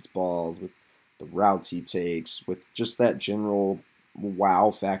reads balls, with the routes he takes, with just that general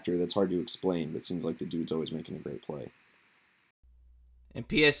wow factor that's hard to explain, but it seems like the dude's always making a great play. And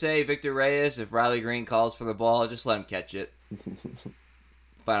PSA, Victor Reyes, if Riley Green calls for the ball, just let him catch it.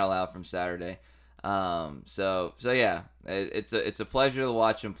 Final out from Saturday. So yeah, it's a pleasure to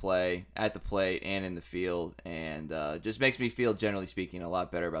watch him play at the plate and in the field, and just makes me feel, generally speaking, a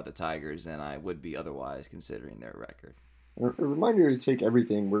lot better about the Tigers than I would be otherwise, considering their record. A reminder to take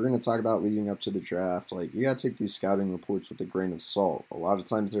everything we're going to talk about leading up to the draft. You got to take these scouting reports with a grain of salt. A lot of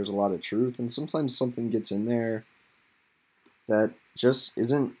times there's a lot of truth, and sometimes something gets in there that just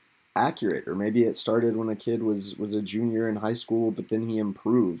isn't accurate, or maybe it started when a kid was a junior in high school, but then he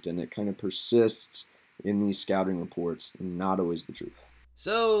improved, and it kind of persists in these scouting reports, and not always the truth.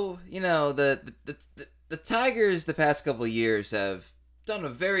 So, the Tigers the past couple of years have done a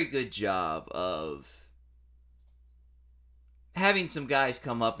very good job of having some guys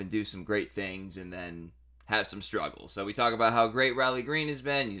come up and do some great things and then have some struggles. So we talk about how great Riley Green has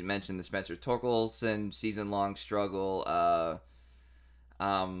been. You mentioned the Spencer Torkelson season-long struggle.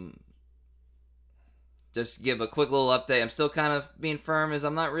 Just give a quick little update. I'm still kind of being firm as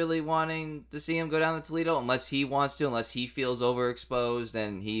I'm not really wanting to see him go down to Toledo unless he wants to, unless he feels overexposed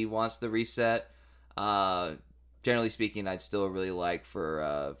and he wants the reset. Generally speaking, I'd still really like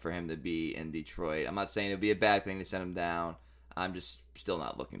for him to be in Detroit. I'm not saying it'd be a bad thing to send him down. I'm just still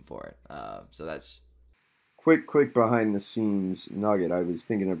not looking for it. So that's quick behind the scenes nugget. I was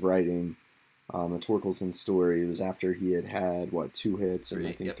thinking of writing a Torkelson story. It was after he had 2 hits and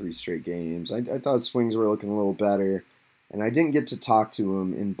I think 3 straight games. I thought his swings were looking a little better, and I didn't get to talk to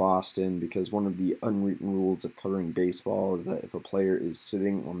him in Boston because one of the unwritten rules of covering baseball is that if a player is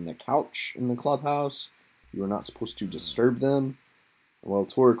sitting on the couch in the clubhouse, you are not supposed to disturb them. Well,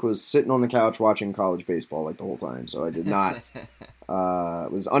 Torque was sitting on the couch watching college baseball the whole time, so I did not.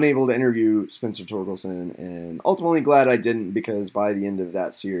 Was unable to interview Spencer Torkelson, and ultimately glad I didn't, because by the end of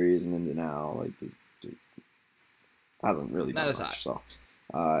that series and into now, this dude hasn't really done much. So,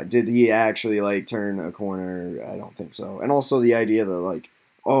 did he actually turn a corner? I don't think so. And also the idea that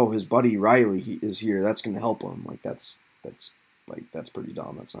his buddy Riley is here, that's going to help him. That's pretty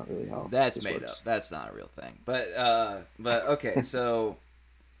dumb. That's not really how that's made works. Up. That's not a real thing. But okay, so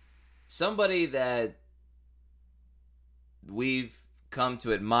somebody that we've come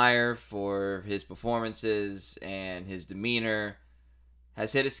to admire for his performances and his demeanor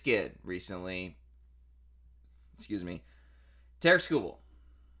has hit a skid recently. Excuse me. Tarik Skubal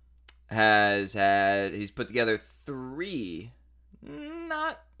he's put together 3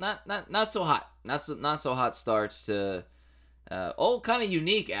 not so hot starts to kind of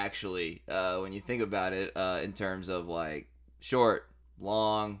unique actually when you think about it in terms of like short,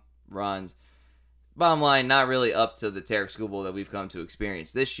 long runs. Bottom line, not really up to the Tarik Skubal that we've come to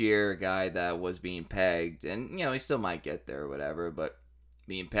experience this year. A guy that was being pegged, and he still might get there or whatever, but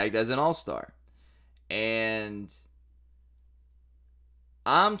being pegged as an all-star. And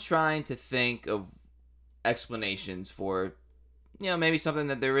I'm trying to think of explanations for, maybe something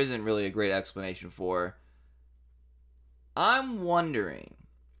that there isn't really a great explanation for. I'm wondering,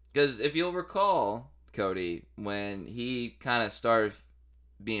 because if you'll recall, Cody, when he kind of started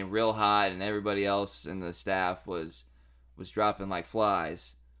being real hot and everybody else in the staff was dropping like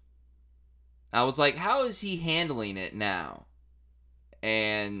flies, I was like, how is he handling it now?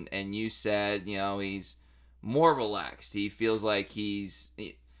 And you said, he's more relaxed. He feels like he's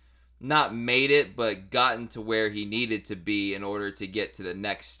not made it, but gotten to where he needed to be in order to get to the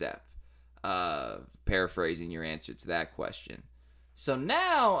next step. Paraphrasing your answer to that question. So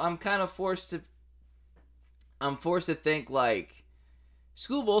now I'm kind of forced to think like,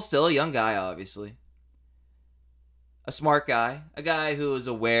 Skubal, still a young guy, obviously. A smart guy. A guy who is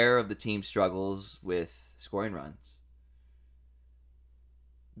aware of the team's struggles with scoring runs.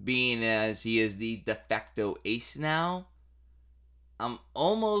 Being as he is the de facto ace now, I'm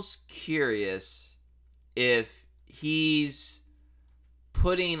almost curious if he's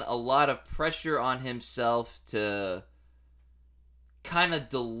putting a lot of pressure on himself to kind of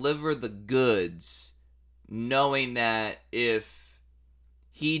deliver the goods, knowing that if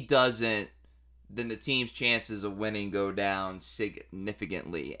he doesn't, then the team's chances of winning go down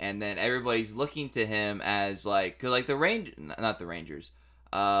significantly. And then everybody's looking to him as like, cause like not the Rangers.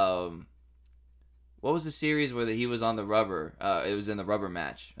 What was the series where he was on the rubber? It was in the rubber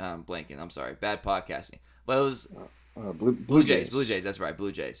match. Blanking. I'm sorry. Bad podcasting. But it was Blue Jays. Blue Jays. That's right.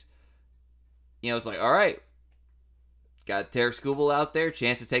 Blue Jays. It's like, all right, got Tarik Skubal out there,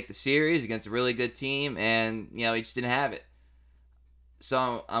 chance to take the series against a really good team, and he just didn't have it.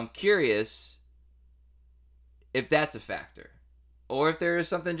 So I'm curious if that's a factor, or if there is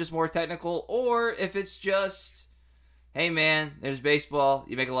something just more technical, or if it's just, hey man, there's baseball.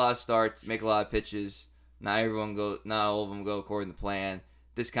 You make a lot of starts, you make a lot of pitches. Not all of them go according to plan.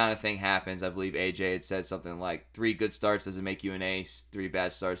 This kind of thing happens. I believe AJ had said something like 3 good starts doesn't make you an ace, 3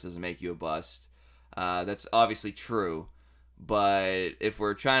 bad starts doesn't make you a bust. That's obviously true, but if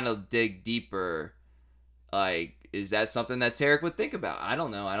we're trying to dig deeper, like, is that something that Tarik would think about? I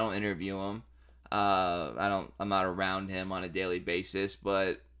don't know. I don't interview him. I'm not around him on a daily basis,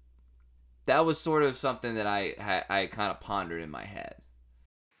 but that was sort of something that I kind of pondered in my head.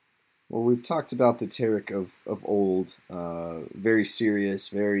 Well, we've talked about the Tarik of old, very serious,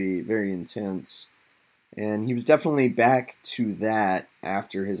 very, very intense, and he was definitely back to that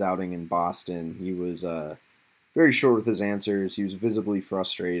after his outing in Boston. He was very short with his answers. He was visibly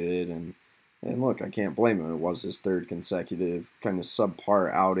frustrated, and look, I can't blame him. It was his 3rd consecutive kind of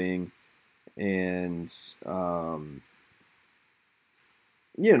subpar outing. And,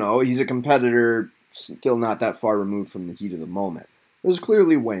 he's a competitor, still not that far removed from the heat of the moment. It was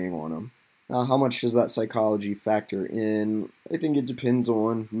clearly weighing on him. Now, how much does that psychology factor in? I think it depends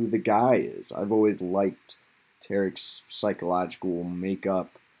on who the guy is. I've always liked Tarik's psychological makeup.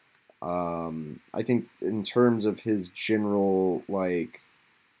 I think in terms of his general,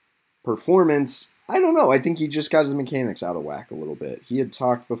 performance, I don't know. I think he just got his mechanics out of whack a little bit. He had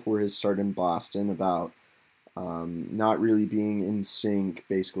talked before his start in Boston about not really being in sync.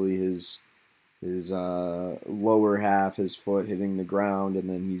 Basically, his lower half, his foot hitting the ground, and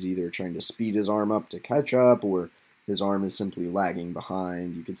then he's either trying to speed his arm up to catch up, or his arm is simply lagging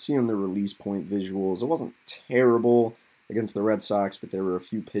behind. You could see on the release point visuals, it wasn't terrible against the Red Sox, but there were a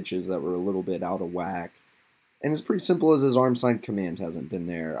few pitches that were a little bit out of whack. And it's pretty simple as his arm side command hasn't been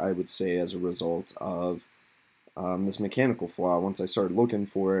there, I would say, as a result of this mechanical flaw. Once I started looking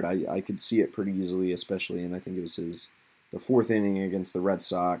for it, I could see it pretty easily, especially in, I think it was the 4th inning against the Red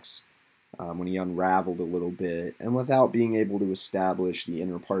Sox, when he unraveled a little bit. And without being able to establish the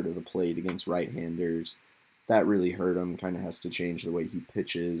inner part of the plate against right-handers, that really hurt him. Kind of has to change the way he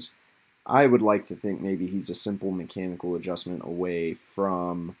pitches. I would like to think maybe he's a simple mechanical adjustment away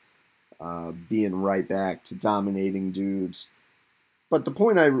from being right back to dominating dudes. But the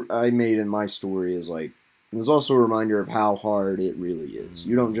point I made in my story is, It's also a reminder of how hard it really is.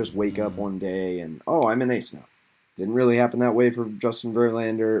 You don't just wake up one day and, oh, I'm an ace now. Didn't really happen that way for Justin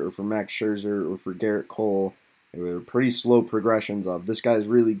Verlander or for Max Scherzer or for Garrett Cole. They were pretty slow progressions of this guy's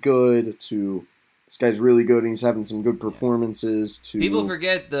really good to this guy's really good and he's having some good performances to people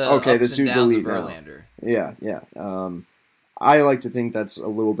forget the okay, ups this and dude's downs elite of now. Verlander. Yeah. I like to think that's a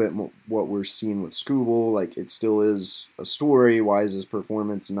little bit what we're seeing with Skubal. Like, it still is a story. Why is his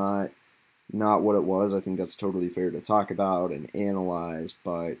performance not what it was? I think that's totally fair to talk about and analyze,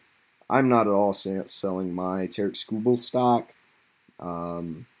 but I'm not at all selling my Tarik Skubal stock.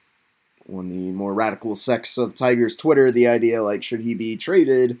 When the more radical sects of Tigers Twitter, the idea, like, should he be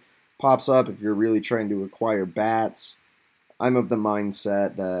traded, pops up if you're really trying to acquire bats. I'm of the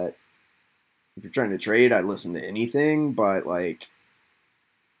mindset that if you're trying to trade, I'd listen to anything, but, like,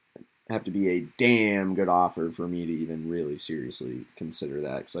 have to be a damn good offer for me to even really seriously consider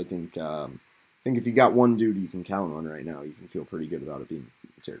that. Because I think if you got one dude you can count on right now, you can feel pretty good about it being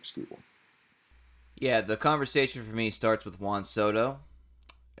Tarik Skubal. Yeah, the conversation for me starts with Juan Soto.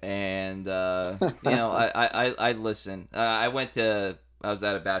 And, I listen. I was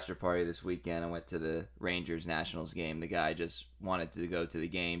at a bachelor party this weekend. I went to the Rangers-Nationals game. The guy just wanted to go to the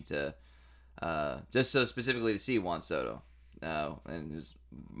game to, just so specifically to see Juan Soto. And it was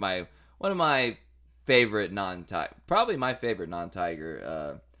one of my favorite non-Tiger, probably my favorite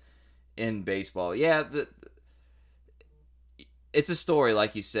non-Tiger, in baseball. Yeah, it's a story,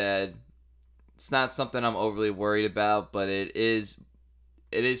 like you said. It's not something I'm overly worried about, but it is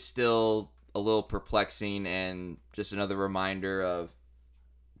still a little perplexing and just another reminder of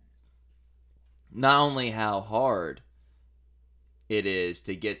not only how hard it is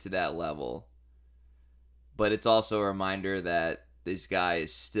to get to that level, but it's also a reminder that this guy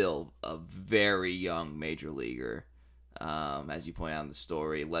is still a very young major leaguer. As you point out in the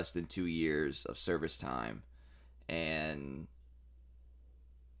story, less than 2 years of service time. And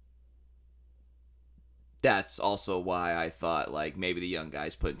that's also why I thought, like, maybe the young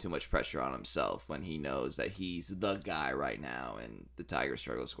guy's putting too much pressure on himself when he knows that he's the guy right now and the Tigers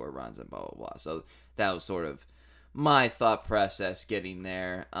struggle to score runs and blah, blah, blah. So that was sort of my thought process getting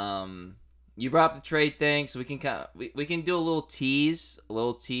there. You brought up the trade thing, so we can we can do a little tease.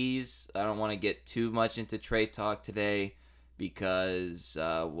 I don't want to get too much into trade talk today because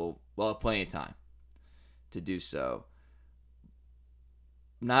we'll have plenty of time to do so.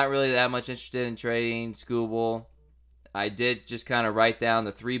 Not really that much interested in trading Skubal. I did just kind of write down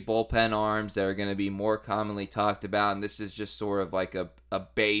the 3 bullpen arms that are going to be more commonly talked about, and this is just sort of like a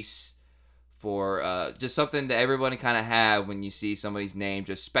base for just something that everybody kind of have when you see somebody's name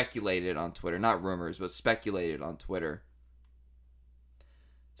just speculated on Twitter. Not rumors, but speculated on Twitter.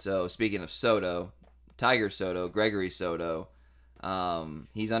 So speaking of Soto, Tiger Soto, Gregory Soto,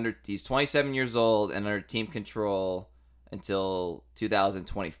 he's 27 years old and under team control until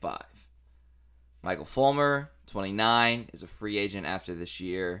 2025. Michael Fulmer, 29, is a free agent after this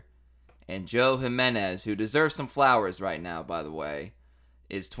year. And Joe Jimenez, who deserves some flowers right now, by the way,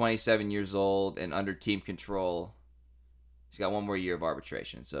 is 27 years old and under team control. He's got one more year of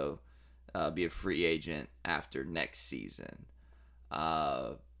arbitration, so be a free agent after next season.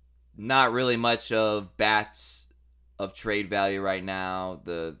 Not really much of bats of trade value right now.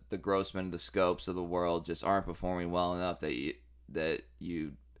 The Grossman, the Scopes of the world just aren't performing well enough that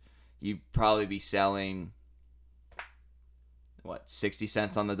you'd probably be selling 60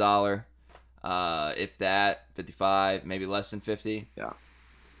 cents on the dollar, if that, 55, maybe less than 50. Yeah.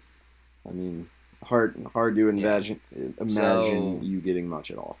 I mean, hard to imagine you getting much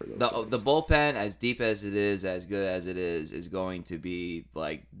at all for those guys. The bullpen, as deep as it is, as good as it is going to be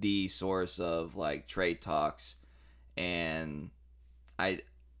like the source of like trade talks. And I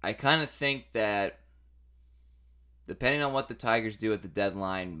kind of think that depending on what the Tigers do at the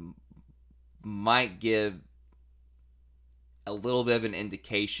deadline might give a little bit of an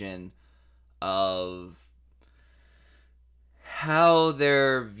indication of how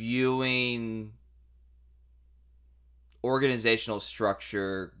they're viewing organizational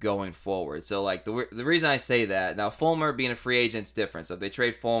structure going forward. So, like, the reason I say that, now Fulmer being a free agent is different. So if they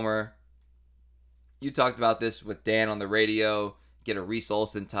trade Fulmer, you talked about this with Dan on the radio, get a Reese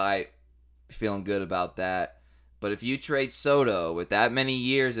Olson type, feeling good about that. But if you trade Soto with that many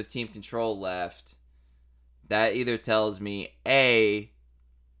years of team control left, that either tells me, A,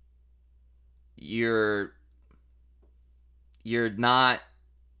 you're not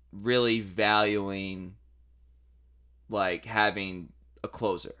really valuing like having a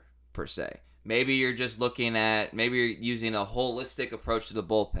closer per se. Maybe you're just maybe you're using a holistic approach to the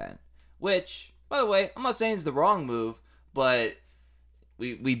bullpen, which, by the way, I'm not saying it's the wrong move, but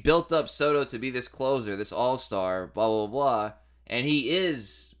we built up Soto to be this closer, this all-star, blah, blah, blah. And he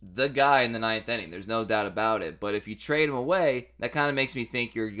is the guy in the ninth inning. There's no doubt about it. But if you trade him away, that kind of makes me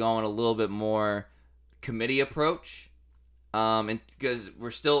think you're going a little bit more committee approach. And because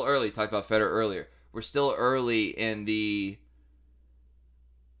we're still early, talked about Federer earlier. We're still early in the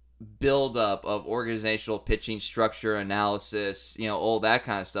build-up of organizational pitching structure analysis, all that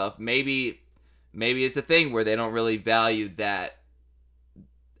kind of stuff. Maybe it's a thing where they don't really value that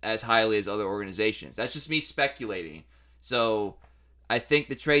as highly as other organizations. That's just me speculating. So I think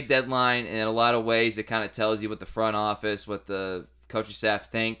the trade deadline, in a lot of ways, it kind of tells you what the front office, what the coaching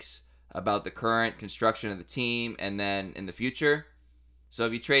staff thinks about the current construction of the team and then in the future. So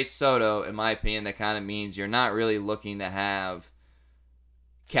if you trade Soto, in my opinion, that kind of means you're not really looking to have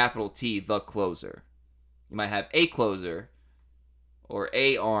capital T, the closer. You might have a closer or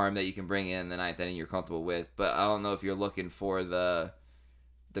a arm that you can bring in the ninth inning you're comfortable with, but I don't know if you're looking for the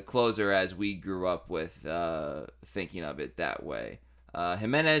closer as we grew up with thinking of it that way.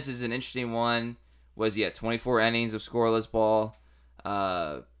 Jimenez is an interesting one. Was he at 24 innings of scoreless ball?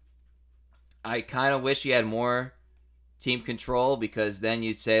 I kind of wish he had more team control, because then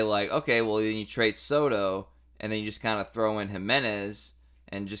you'd say, like, okay, well, then you trade Soto, and then you just kind of throw in Jimenez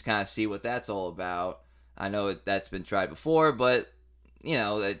and just kind of see what that's all about. I know that's been tried before, but,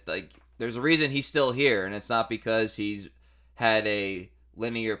 there's a reason he's still here, and it's not because he's had a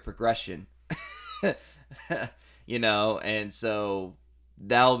linear progression, and so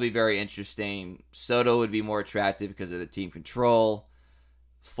that'll be very interesting. Soto would be more attractive because of the team control.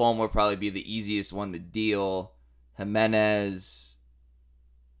 Fulm would probably be the easiest one to deal. Jimenez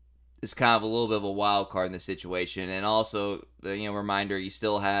is kind of a little bit of a wild card in this situation. And also, reminder, you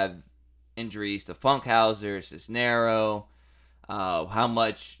still have injuries to Funkhauser, Cisnero, how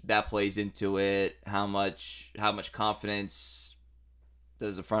much that plays into it, how much confidence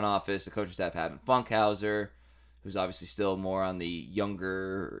does the front office, the coaching staff have in Funkhauser, who's obviously still more on the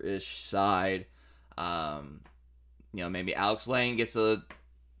younger-ish side. Maybe Alex Lane gets a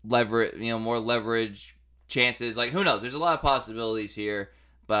more leverage chances. Like, who knows? There's a lot of possibilities here,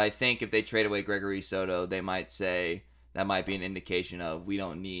 but I think if they trade away Gregory Soto, they might say that might be an indication of we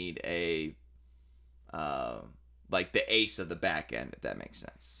don't need a the ace of the back end, if that makes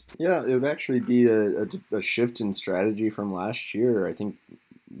sense. Yeah, it would actually be a shift in strategy from last year. I think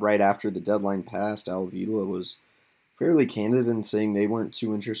right after the deadline passed, Al Avila was fairly candid in saying they weren't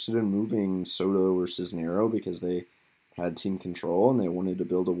too interested in moving Soto or Cisnero because they had team control and they wanted to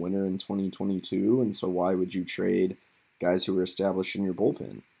build a winner in 2022, and so why would you trade guys who were established in your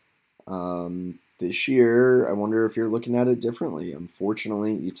bullpen? This year, I wonder if you're looking at it differently.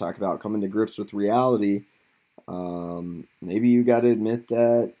 Unfortunately, you talk about coming to grips with reality. Maybe you got to admit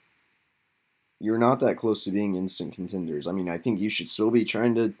that you're not that close to being instant contenders. I mean, I think you should still be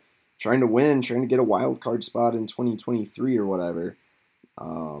trying to win, trying to get a wild card spot in 2023 or whatever.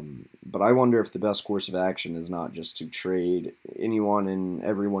 But I wonder if the best course of action is not just to trade anyone and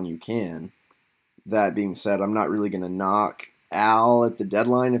everyone you can. That being said, I'm not really going to knock Al at the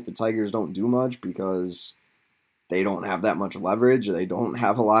deadline if the Tigers don't do much, because they don't have that much leverage. They don't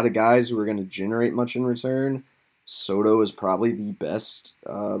have a lot of guys who are going to generate much in return. Soto is probably the best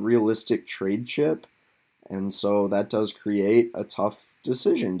realistic trade chip, and so that does create a tough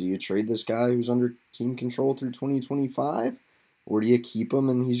decision. Do you trade this guy who's under team control through 2025? Or do you keep him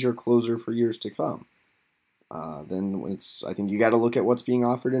and he's your closer for years to come? Then I think you got to look at what's being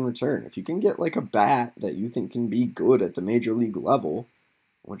offered in return. If you can get like a bat that you think can be good at the major league level,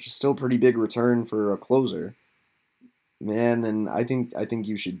 which is still pretty big return for a closer, man, then I think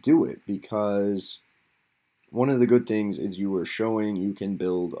you should do it, because one of the good things is you are showing you can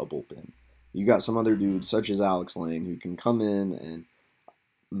build a bullpen. You got some other dudes such as Alex Lang who can come in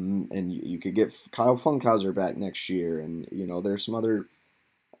and you could get Kyle Funkhauser back next year, and there's some other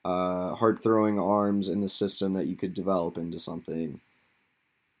hard-throwing arms in the system that you could develop into something.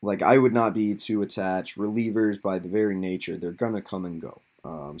 Like, I would not be too attached. Relievers, by the very nature, they're gonna come and go.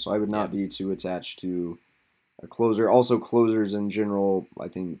 So I would not be too attached to a closer. Also, closers in general, I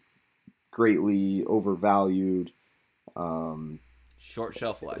think, greatly overvalued. Short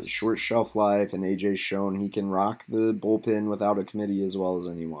shelf life. And AJ's shown he can rock the bullpen without a committee as well as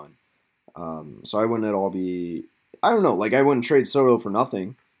anyone. So I wouldn't at all be... I don't know, I wouldn't trade Soto for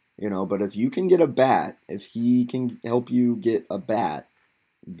nothing, but if you can get a bat, if he can help you get a bat,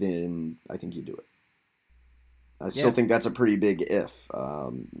 then I think you do it. I still think that's a pretty big if,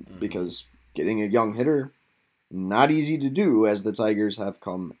 because getting a young hitter, not easy to do, as the Tigers have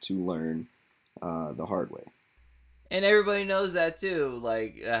come to learn the hard way. And everybody knows that too,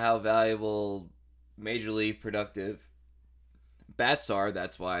 how valuable major league productive bats are.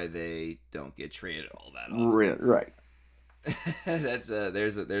 That's why they don't get traded all that often. Right.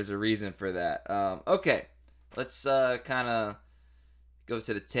 There's a reason for that. Okay, let's kind of go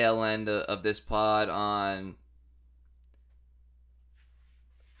to the tail end of this pod on,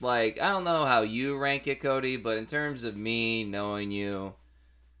 like, I don't know how you rank it, Cody, but in terms of me knowing you,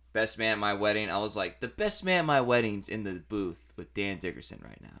 best man at my wedding, I was like, the best man at my wedding's in the booth with Dan Dickerson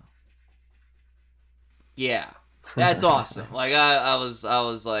right now. Yeah, that's awesome. Like I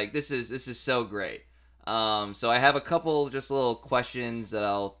was like, this is so great. So I have a couple just little questions that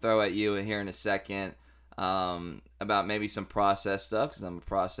I'll throw at you here in a second, about maybe some process stuff, because I'm a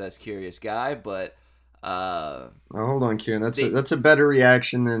process curious guy. But hold on, Kieran. That's a better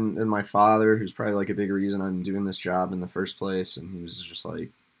reaction than my father, who's probably like a big reason I'm doing this job in the first place. And he was just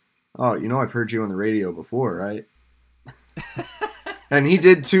like, "Oh, I've heard you on the radio before, right?" And he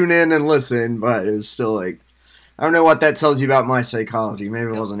did tune in and listen, but it was still like, I don't know what that tells you about my psychology. Maybe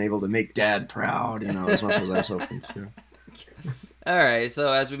I wasn't able to make Dad proud, as much as I was hoping to. All right,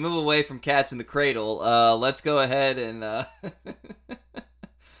 so as we move away from cats in the cradle, let's go ahead and,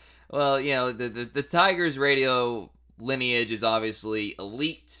 well, the Tigers radio lineage is obviously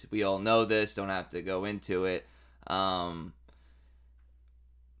elite. We all know this. Don't have to go into it.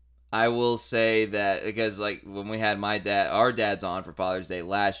 I will say that because, like, when we had our dad's on for Father's Day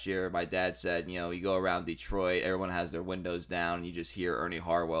last year, my dad said, you go around Detroit, everyone has their windows down, and you just hear Ernie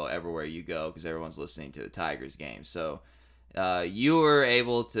Harwell everywhere you go because everyone's listening to the Tigers game. So you were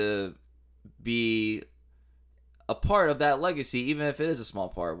able to be a part of that legacy, even if it is a small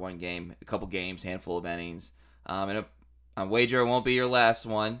part, one game, a couple games, handful of innings. And I wager it won't be your last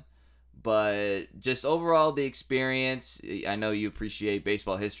one. But just overall, the experience, I know you appreciate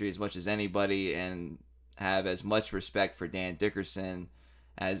baseball history as much as anybody and have as much respect for Dan Dickerson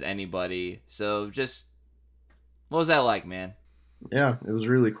as anybody. So just, what was that like, man? Yeah, it was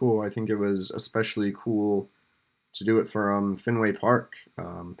really cool. I think it was especially cool to do it from Fenway Park.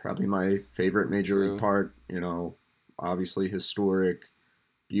 Probably my favorite Major League park, obviously historic,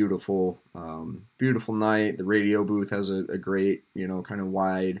 beautiful, beautiful night. The radio booth has a great, kind of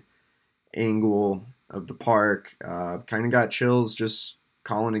wide angle of the park. Kind of got chills just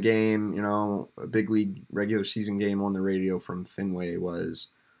calling a game, a big league regular season game on the radio from Fenway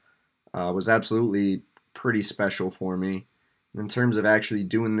was absolutely pretty special for me. In terms of actually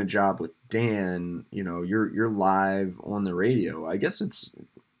doing the job with Dan, you're live on the radio. I guess it's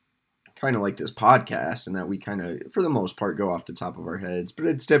kind of like this podcast in that we kind of, for the most part, go off the top of our heads, but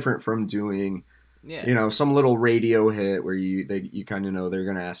it's different from doing some little radio hit where you kind of know they're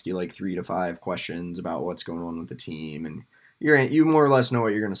going to ask you like 3 to 5 questions about what's going on with the team, and you more or less know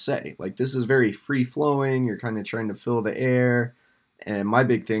what you're going to say. Like, this is very free flowing. You're kind of trying to fill the air, and my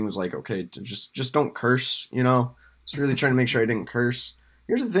big thing was like, okay, just don't curse. Just really trying to make sure I didn't curse.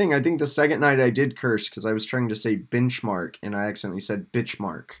 Here's the thing: I think the second night I did curse because I was trying to say benchmark and I accidentally said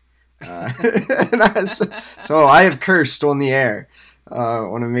bitchmark. So I have cursed on the air.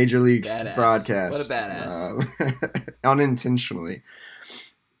 On a Major League broadcast. What a badass. Unintentionally.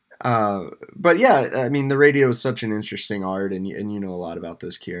 But yeah, I mean, the radio is such an interesting art, and you know a lot about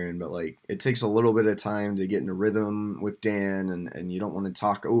this, Kieran, but like, it takes a little bit of time to get in a rhythm with Dan, and you don't want to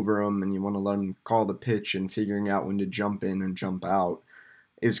talk over him, and you want to let him call the pitch, and figuring out when to jump in and jump out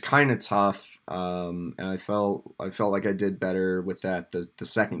is kind of tough. And I felt like I did better with that the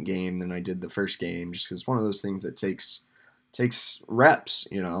second game than I did the first game, just because it's one of those things that takes reps,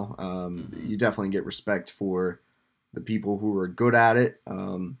 You definitely get respect for the people who are good at it.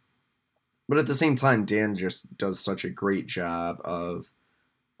 But at the same time, Dan just does such a great job of,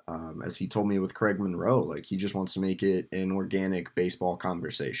 as he told me with Craig Monroe, like, he just wants to make it an organic baseball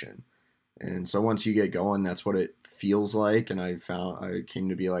conversation. And so once you get going, that's what it feels like. And I came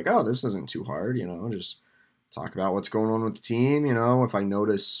to be like, oh, this isn't too hard, just talk about what's going on with the team. If I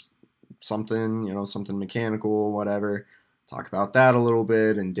notice something, something mechanical, whatever, talk about that a little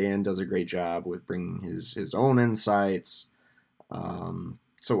bit. And Dan does a great job with bringing his own insights.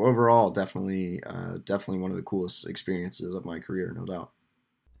 So overall, definitely one of the coolest experiences of my career, no doubt.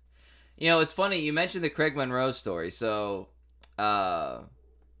 It's funny, you mentioned the Craig Monroe story. So, my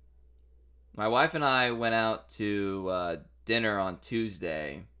wife and I went out to dinner on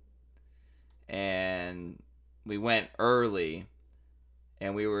Tuesday, and we went early,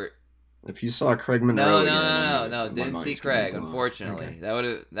 and we were... If you saw Craig Monroe... No, didn't see Craig, unfortunately. Okay.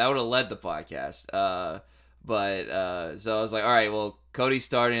 That would have led the podcast. So I was like, all right, well, Cody's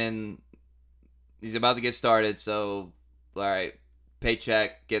starting, he's about to get started, so, all right,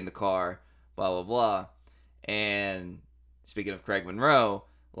 paycheck, get in the car, blah, blah, blah. And speaking of Craig Monroe,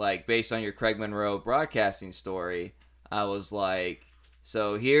 like, based on your Craig Monroe broadcasting story, I was like,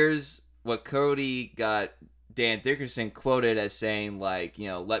 so here's what Cody got Dan Dickerson quoted as saying, like,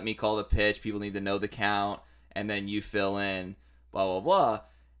 let me call the pitch. People need to know the count, and then you fill in, blah, blah, blah.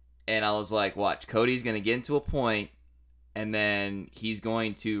 And I was like, watch, Cody's going to get into a point, and then he's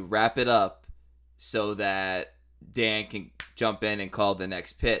going to wrap it up so that Dan can jump in and call the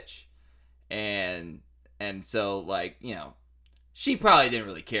next pitch. And so, like, she probably didn't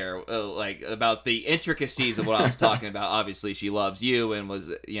really care, like, about the intricacies of what I was talking about. Obviously, she loves you and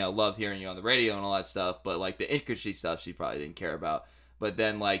was, loved hearing you on the radio and all that stuff. But, like, the intricacy stuff, she probably didn't care about. But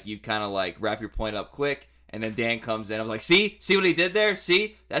then, like, you kind of, like, wrap your point up quick. And then Dan comes in. I was like, see what he did there?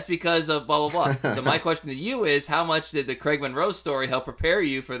 See? That's because of blah, blah, blah. So my question to you is, how much did the Craig Monroe story help prepare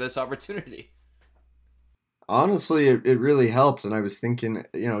you for this opportunity? Honestly, it really helped. And I was thinking,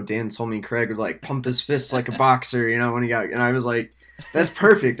 Dan told me Craig would, like, pump his fists like a boxer, when he got... And I was like, that's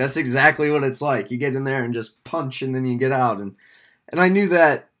perfect. That's exactly what it's like. You get in there and just punch, and then you get out. And I knew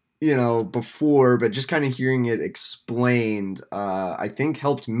that, before, but just kind of hearing it explained, I think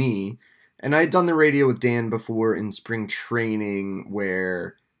helped me. And I had done the radio with Dan before in spring training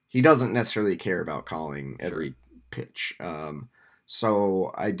where he doesn't necessarily care about calling every pitch.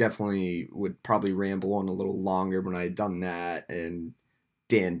 So I definitely would probably ramble on a little longer when I had done that. And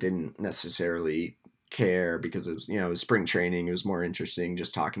Dan didn't necessarily care because it was, it was spring training. It was more interesting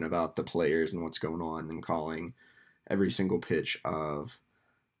just talking about the players and what's going on than calling every single pitch of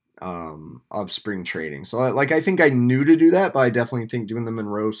spring training. So I think I knew to do that, but I definitely think doing the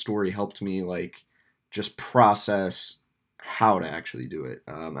Monroe story helped me like just process how to actually do it.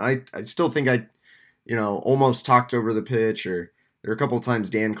 And I still think I, almost talked over the pitch, or there were a couple of times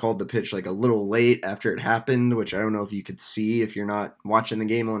Dan called the pitch like a little late after it happened, which I don't know if you could see if you're not watching the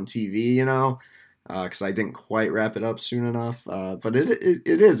game on TV, because I didn't quite wrap it up soon enough. But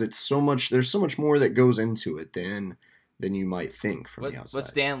it's so much, there's so much more that goes into it than you might think from the outside.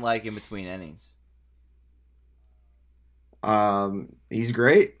 What's Dan like in between innings? He's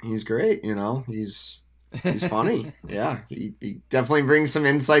great. He's great. He's funny. Yeah, he definitely brings some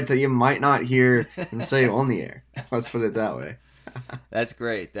insight that you might not hear him say on the air. Let's put it that way. That's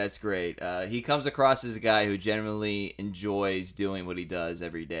great. That's great. He comes across as a guy who generally enjoys doing what he does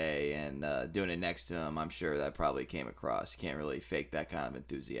every day, and doing it next to him, I'm sure that probably came across. You can't really fake that kind of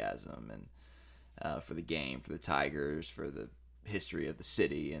enthusiasm and for the game, for the Tigers, for the history of the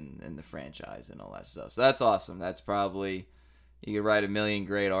city and the franchise and all that stuff. So that's awesome. That's probably, you could write a million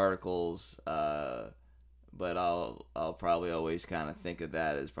great articles, but I'll probably always kind of think of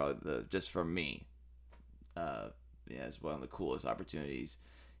that as probably just for me, as one of the coolest opportunities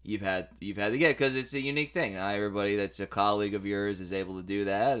you've had to get, because it's a unique thing. Not everybody that's a colleague of yours is able to do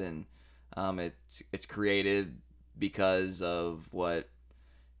that, and it's created because of what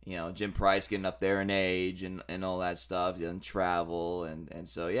Jim Price getting up there in age and all that stuff, and travel, and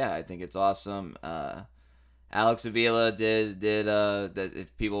so yeah, I think it's awesome. Alex Avila did that.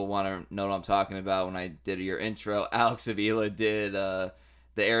 If people want to know what I'm talking about, when I did your intro, Alex Avila did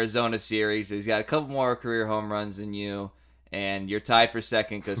the Arizona series. He's got a couple more career home runs than you, and you're tied for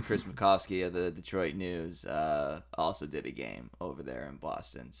second because Chris McCoskey of the Detroit News also did a game over there in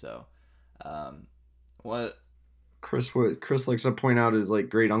Boston. So, what? Chris likes to point out his like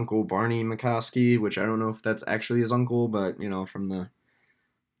great uncle Barney McCoskey, which I don't know if that's actually his uncle, but from the,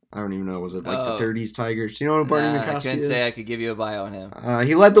 I don't even know, was it like the 30s Tigers? Do you know what Barney McCoskey is? I couldn't say I could give you a bio on him.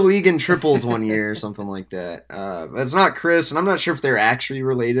 He led the league in triples one year or something like that. It's not Chris, and I'm not sure if they're actually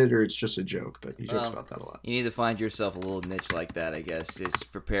related or it's just a joke, but he jokes about that a lot. You need to find yourself a little niche like that, I guess.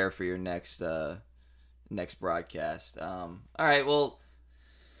 Just prepare for your next broadcast. All right, well,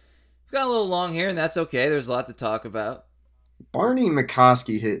 we've got a little long here, and that's okay. There's a lot to talk about. Barney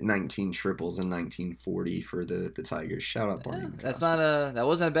McCoskey hit 19 triples in 1940 for the Tigers. Shout out Barney McCoskey. That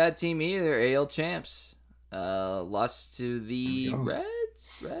wasn't a bad team either. AL champs. Lost to the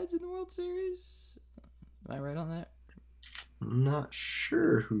Reds in the World Series. Am I right on that? I'm not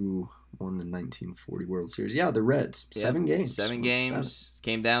sure who won the 1940 World Series. Yeah, the Reds. Yep. 7 games. 7 games. 7.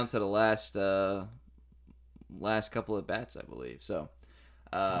 Came down to the last couple of bats, I believe. So,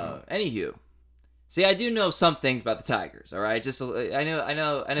 anywho. See, I do know some things about the Tigers, all right? Just I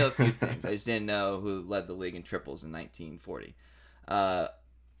know a few things. I just didn't know who led the league in triples in 1940.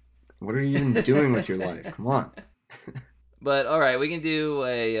 What are you even doing with your life? Come on. But all right, we can do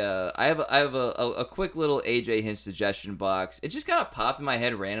I have a quick little AJ Hinch suggestion box. It just kind of popped in my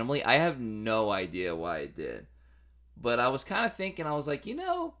head randomly. I have no idea why it did, but I was kind of thinking. I was like,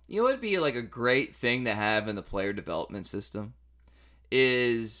 it'd be like a great thing to have in the player development system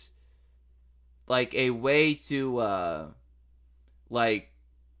is like a way to like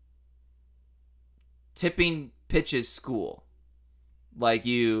tipping pitches school. Like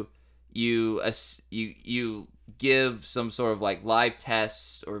you give some sort of like live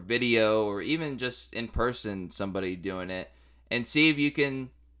tests or video or even just in person somebody doing it, and see if you can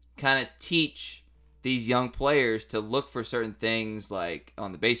kind of teach these young players to look for certain things like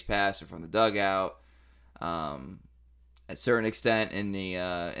on the base pass or from the dugout, at certain extent in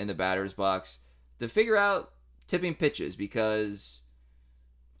the batter's box, to figure out tipping pitches, because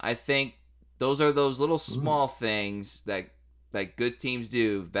I think those are those little small things that good teams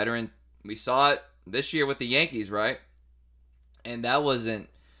do. We saw it this year with the Yankees, right? And that wasn't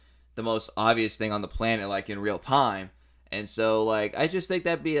the most obvious thing on the planet, like in real time. And so, like, I just think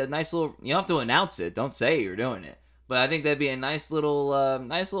that'd be a nice little. You don't have to announce it. Don't say you're doing it. But I think that'd be a nice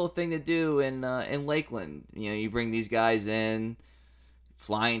little thing to do in Lakeland. You know, you bring these guys in,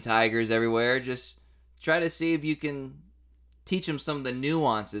 flying tigers everywhere. Just try to see if you can teach them some of the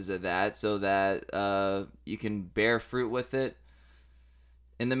nuances of that, so that you can bear fruit with it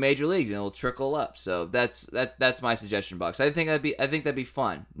in the major leagues, and it'll trickle up. So that's my suggestion box. I think that'd be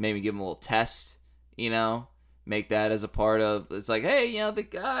fun. Maybe give them a little test, make that as a part of. It's like, hey, the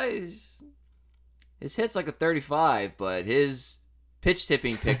guy's his hit's like a 35, but his pitch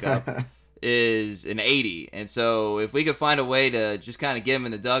tipping pickup is an 80. And so if we could find a way to just kind of get him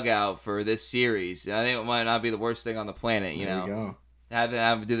in the dugout for this series, I think it might not be the worst thing on the planet. There you go. Have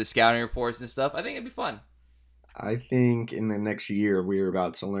him do the scouting reports and stuff. I think it'd be fun. I think in the next year we're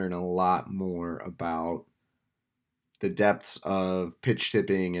about to learn a lot more about the depths of pitch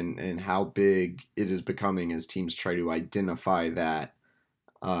tipping and how big it is becoming as teams try to identify that.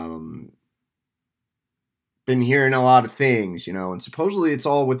 Been hearing a lot of things, and supposedly it's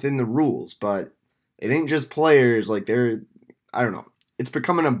all within the rules, but it ain't just players. Like I don't know. It's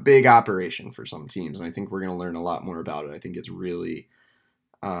becoming a big operation for some teams, and I think we're going to learn a lot more about it. I think it's really,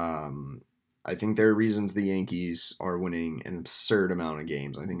 I think there are reasons the Yankees are winning an absurd amount of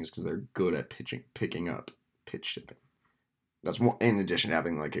games. I think it's because they're good at picking up pitch tipping. That's one, in addition to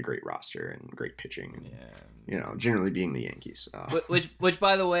having like a great roster and great pitching. And, generally being the Yankees. Which,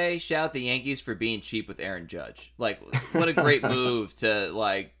 by the way, shout out the Yankees for being cheap with Aaron Judge. Like, what a great move to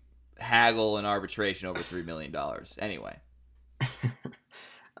like haggle an arbitration over $3 million. Anyway.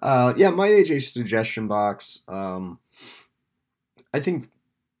 My AJ suggestion box. I think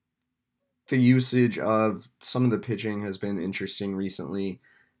the usage of some of the pitching has been interesting recently.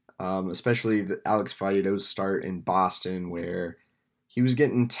 Especially the Alex Faedo's start in Boston, where he was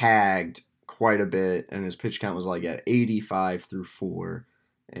getting tagged quite a bit, and his pitch count was like at 85 through 4.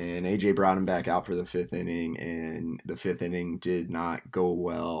 And AJ brought him back out for the 5th inning, and the 5th inning did not go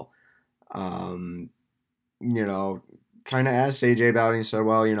well. Kind of asked AJ about it, and he said,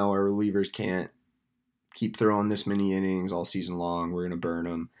 well, our relievers can't keep throwing this many innings all season long. We're going to burn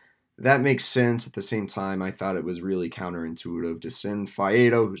them. That makes sense. At the same time, I thought it was really counterintuitive to send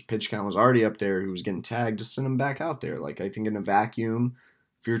Faedo, whose pitch count was already up there, who was getting tagged, to send him back out there. Like, I think in a vacuum,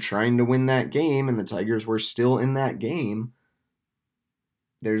 if you're trying to win that game and the Tigers were still in that game,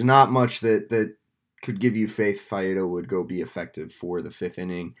 there's not much that could give you faith Faedo would go be effective for the 5th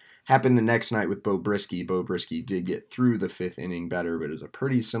inning. Happened the next night with Beau Brieske. Beau Brieske did get through the 5th inning better, but it was a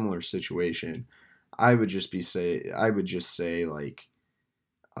pretty similar situation. I would just say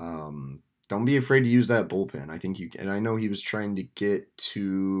don't be afraid to use that bullpen. I think and I know he was trying to get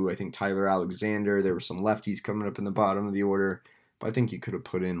to, Tyler Alexander. There were some lefties coming up in the bottom of the order, but I think you could have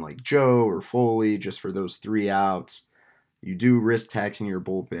put in like Joe or Foley just for those 3 outs. You do risk taxing your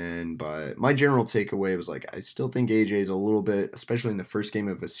bullpen, but my general takeaway was I still think AJ is a little bit, especially in the first game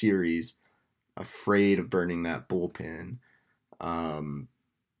of a series, afraid of burning that bullpen,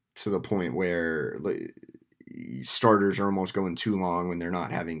 to the point where starters are almost going too long when they're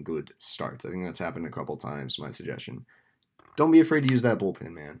not having good starts. I think that's happened a couple times. My suggestion: don't be afraid to use that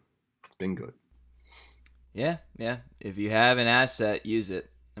bullpen, man. It's been good. Yeah. If you have an asset, use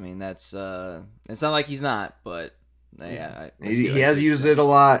it. I mean, that's it's not like he's not, but yeah, he has used it a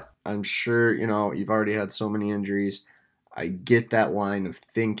lot. I'm sure you've already had so many injuries. I get that line of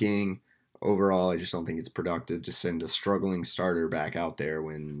thinking. Overall, I just don't think it's productive to send a struggling starter back out there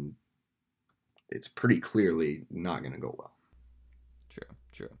when it's pretty clearly not going to go well.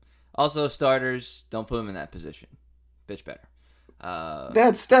 True. Also, starters, don't put them in that position. Pitch better.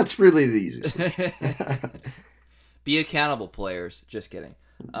 That's really the easiest. Be accountable, players. Just kidding.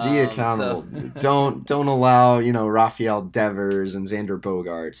 Be accountable. Don't allow Rafael Devers and Xander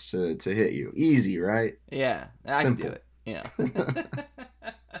Bogaerts to hit you. Easy, right? Yeah, I can do it.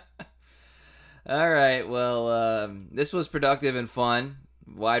 All right. Well, this was productive and fun.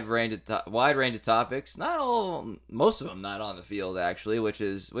 Wide range of topics. Most of them not on the field actually, which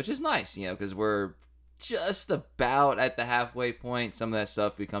is nice, because we're just about at the halfway point. Some of that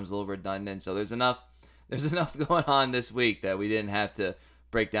stuff becomes a little redundant. So there's enough going on this week that we didn't have to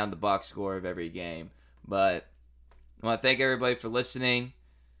break down the box score of every game. But I want to thank everybody for listening.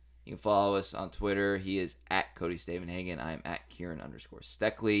 You can follow us on Twitter. He is at Cody Stavenhagen. I'm at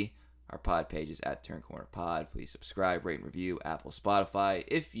Kieran_Steckley. Our pod page is at Turn Corner Pod. Please subscribe, rate, and review Apple, Spotify.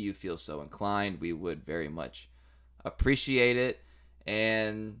 If you feel so inclined, we would very much appreciate it.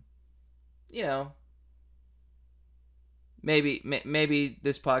 And, you know, maybe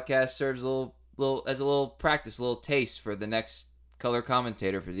this podcast serves a little practice, a little taste for the next color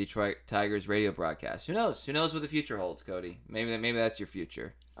commentator for the Detroit Tigers radio broadcast. Who knows? Who knows what the future holds, Cody? Maybe that's your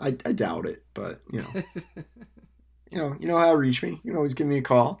future. I doubt it, but you know how to reach me. You can always give me a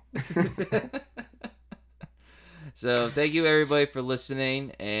call. So thank you everybody for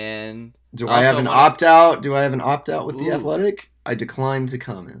listening. And do I have an opt out? Do I have an opt out with The Athletic? I decline to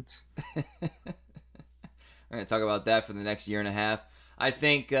comment. We're gonna talk about that for the next year and a half. I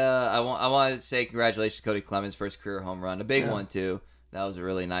think I want to say congratulations to Cody Clemens, first career home run, a big one too. That was a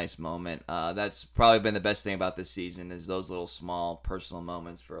really nice moment. That's probably been the best thing about this season is those little small personal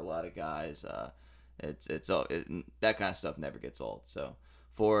moments for a lot of guys. That kind of stuff never gets old. So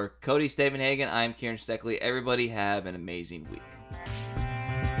for Cody Stavenhagen, I'm Kieran Steckley. Everybody have an amazing week.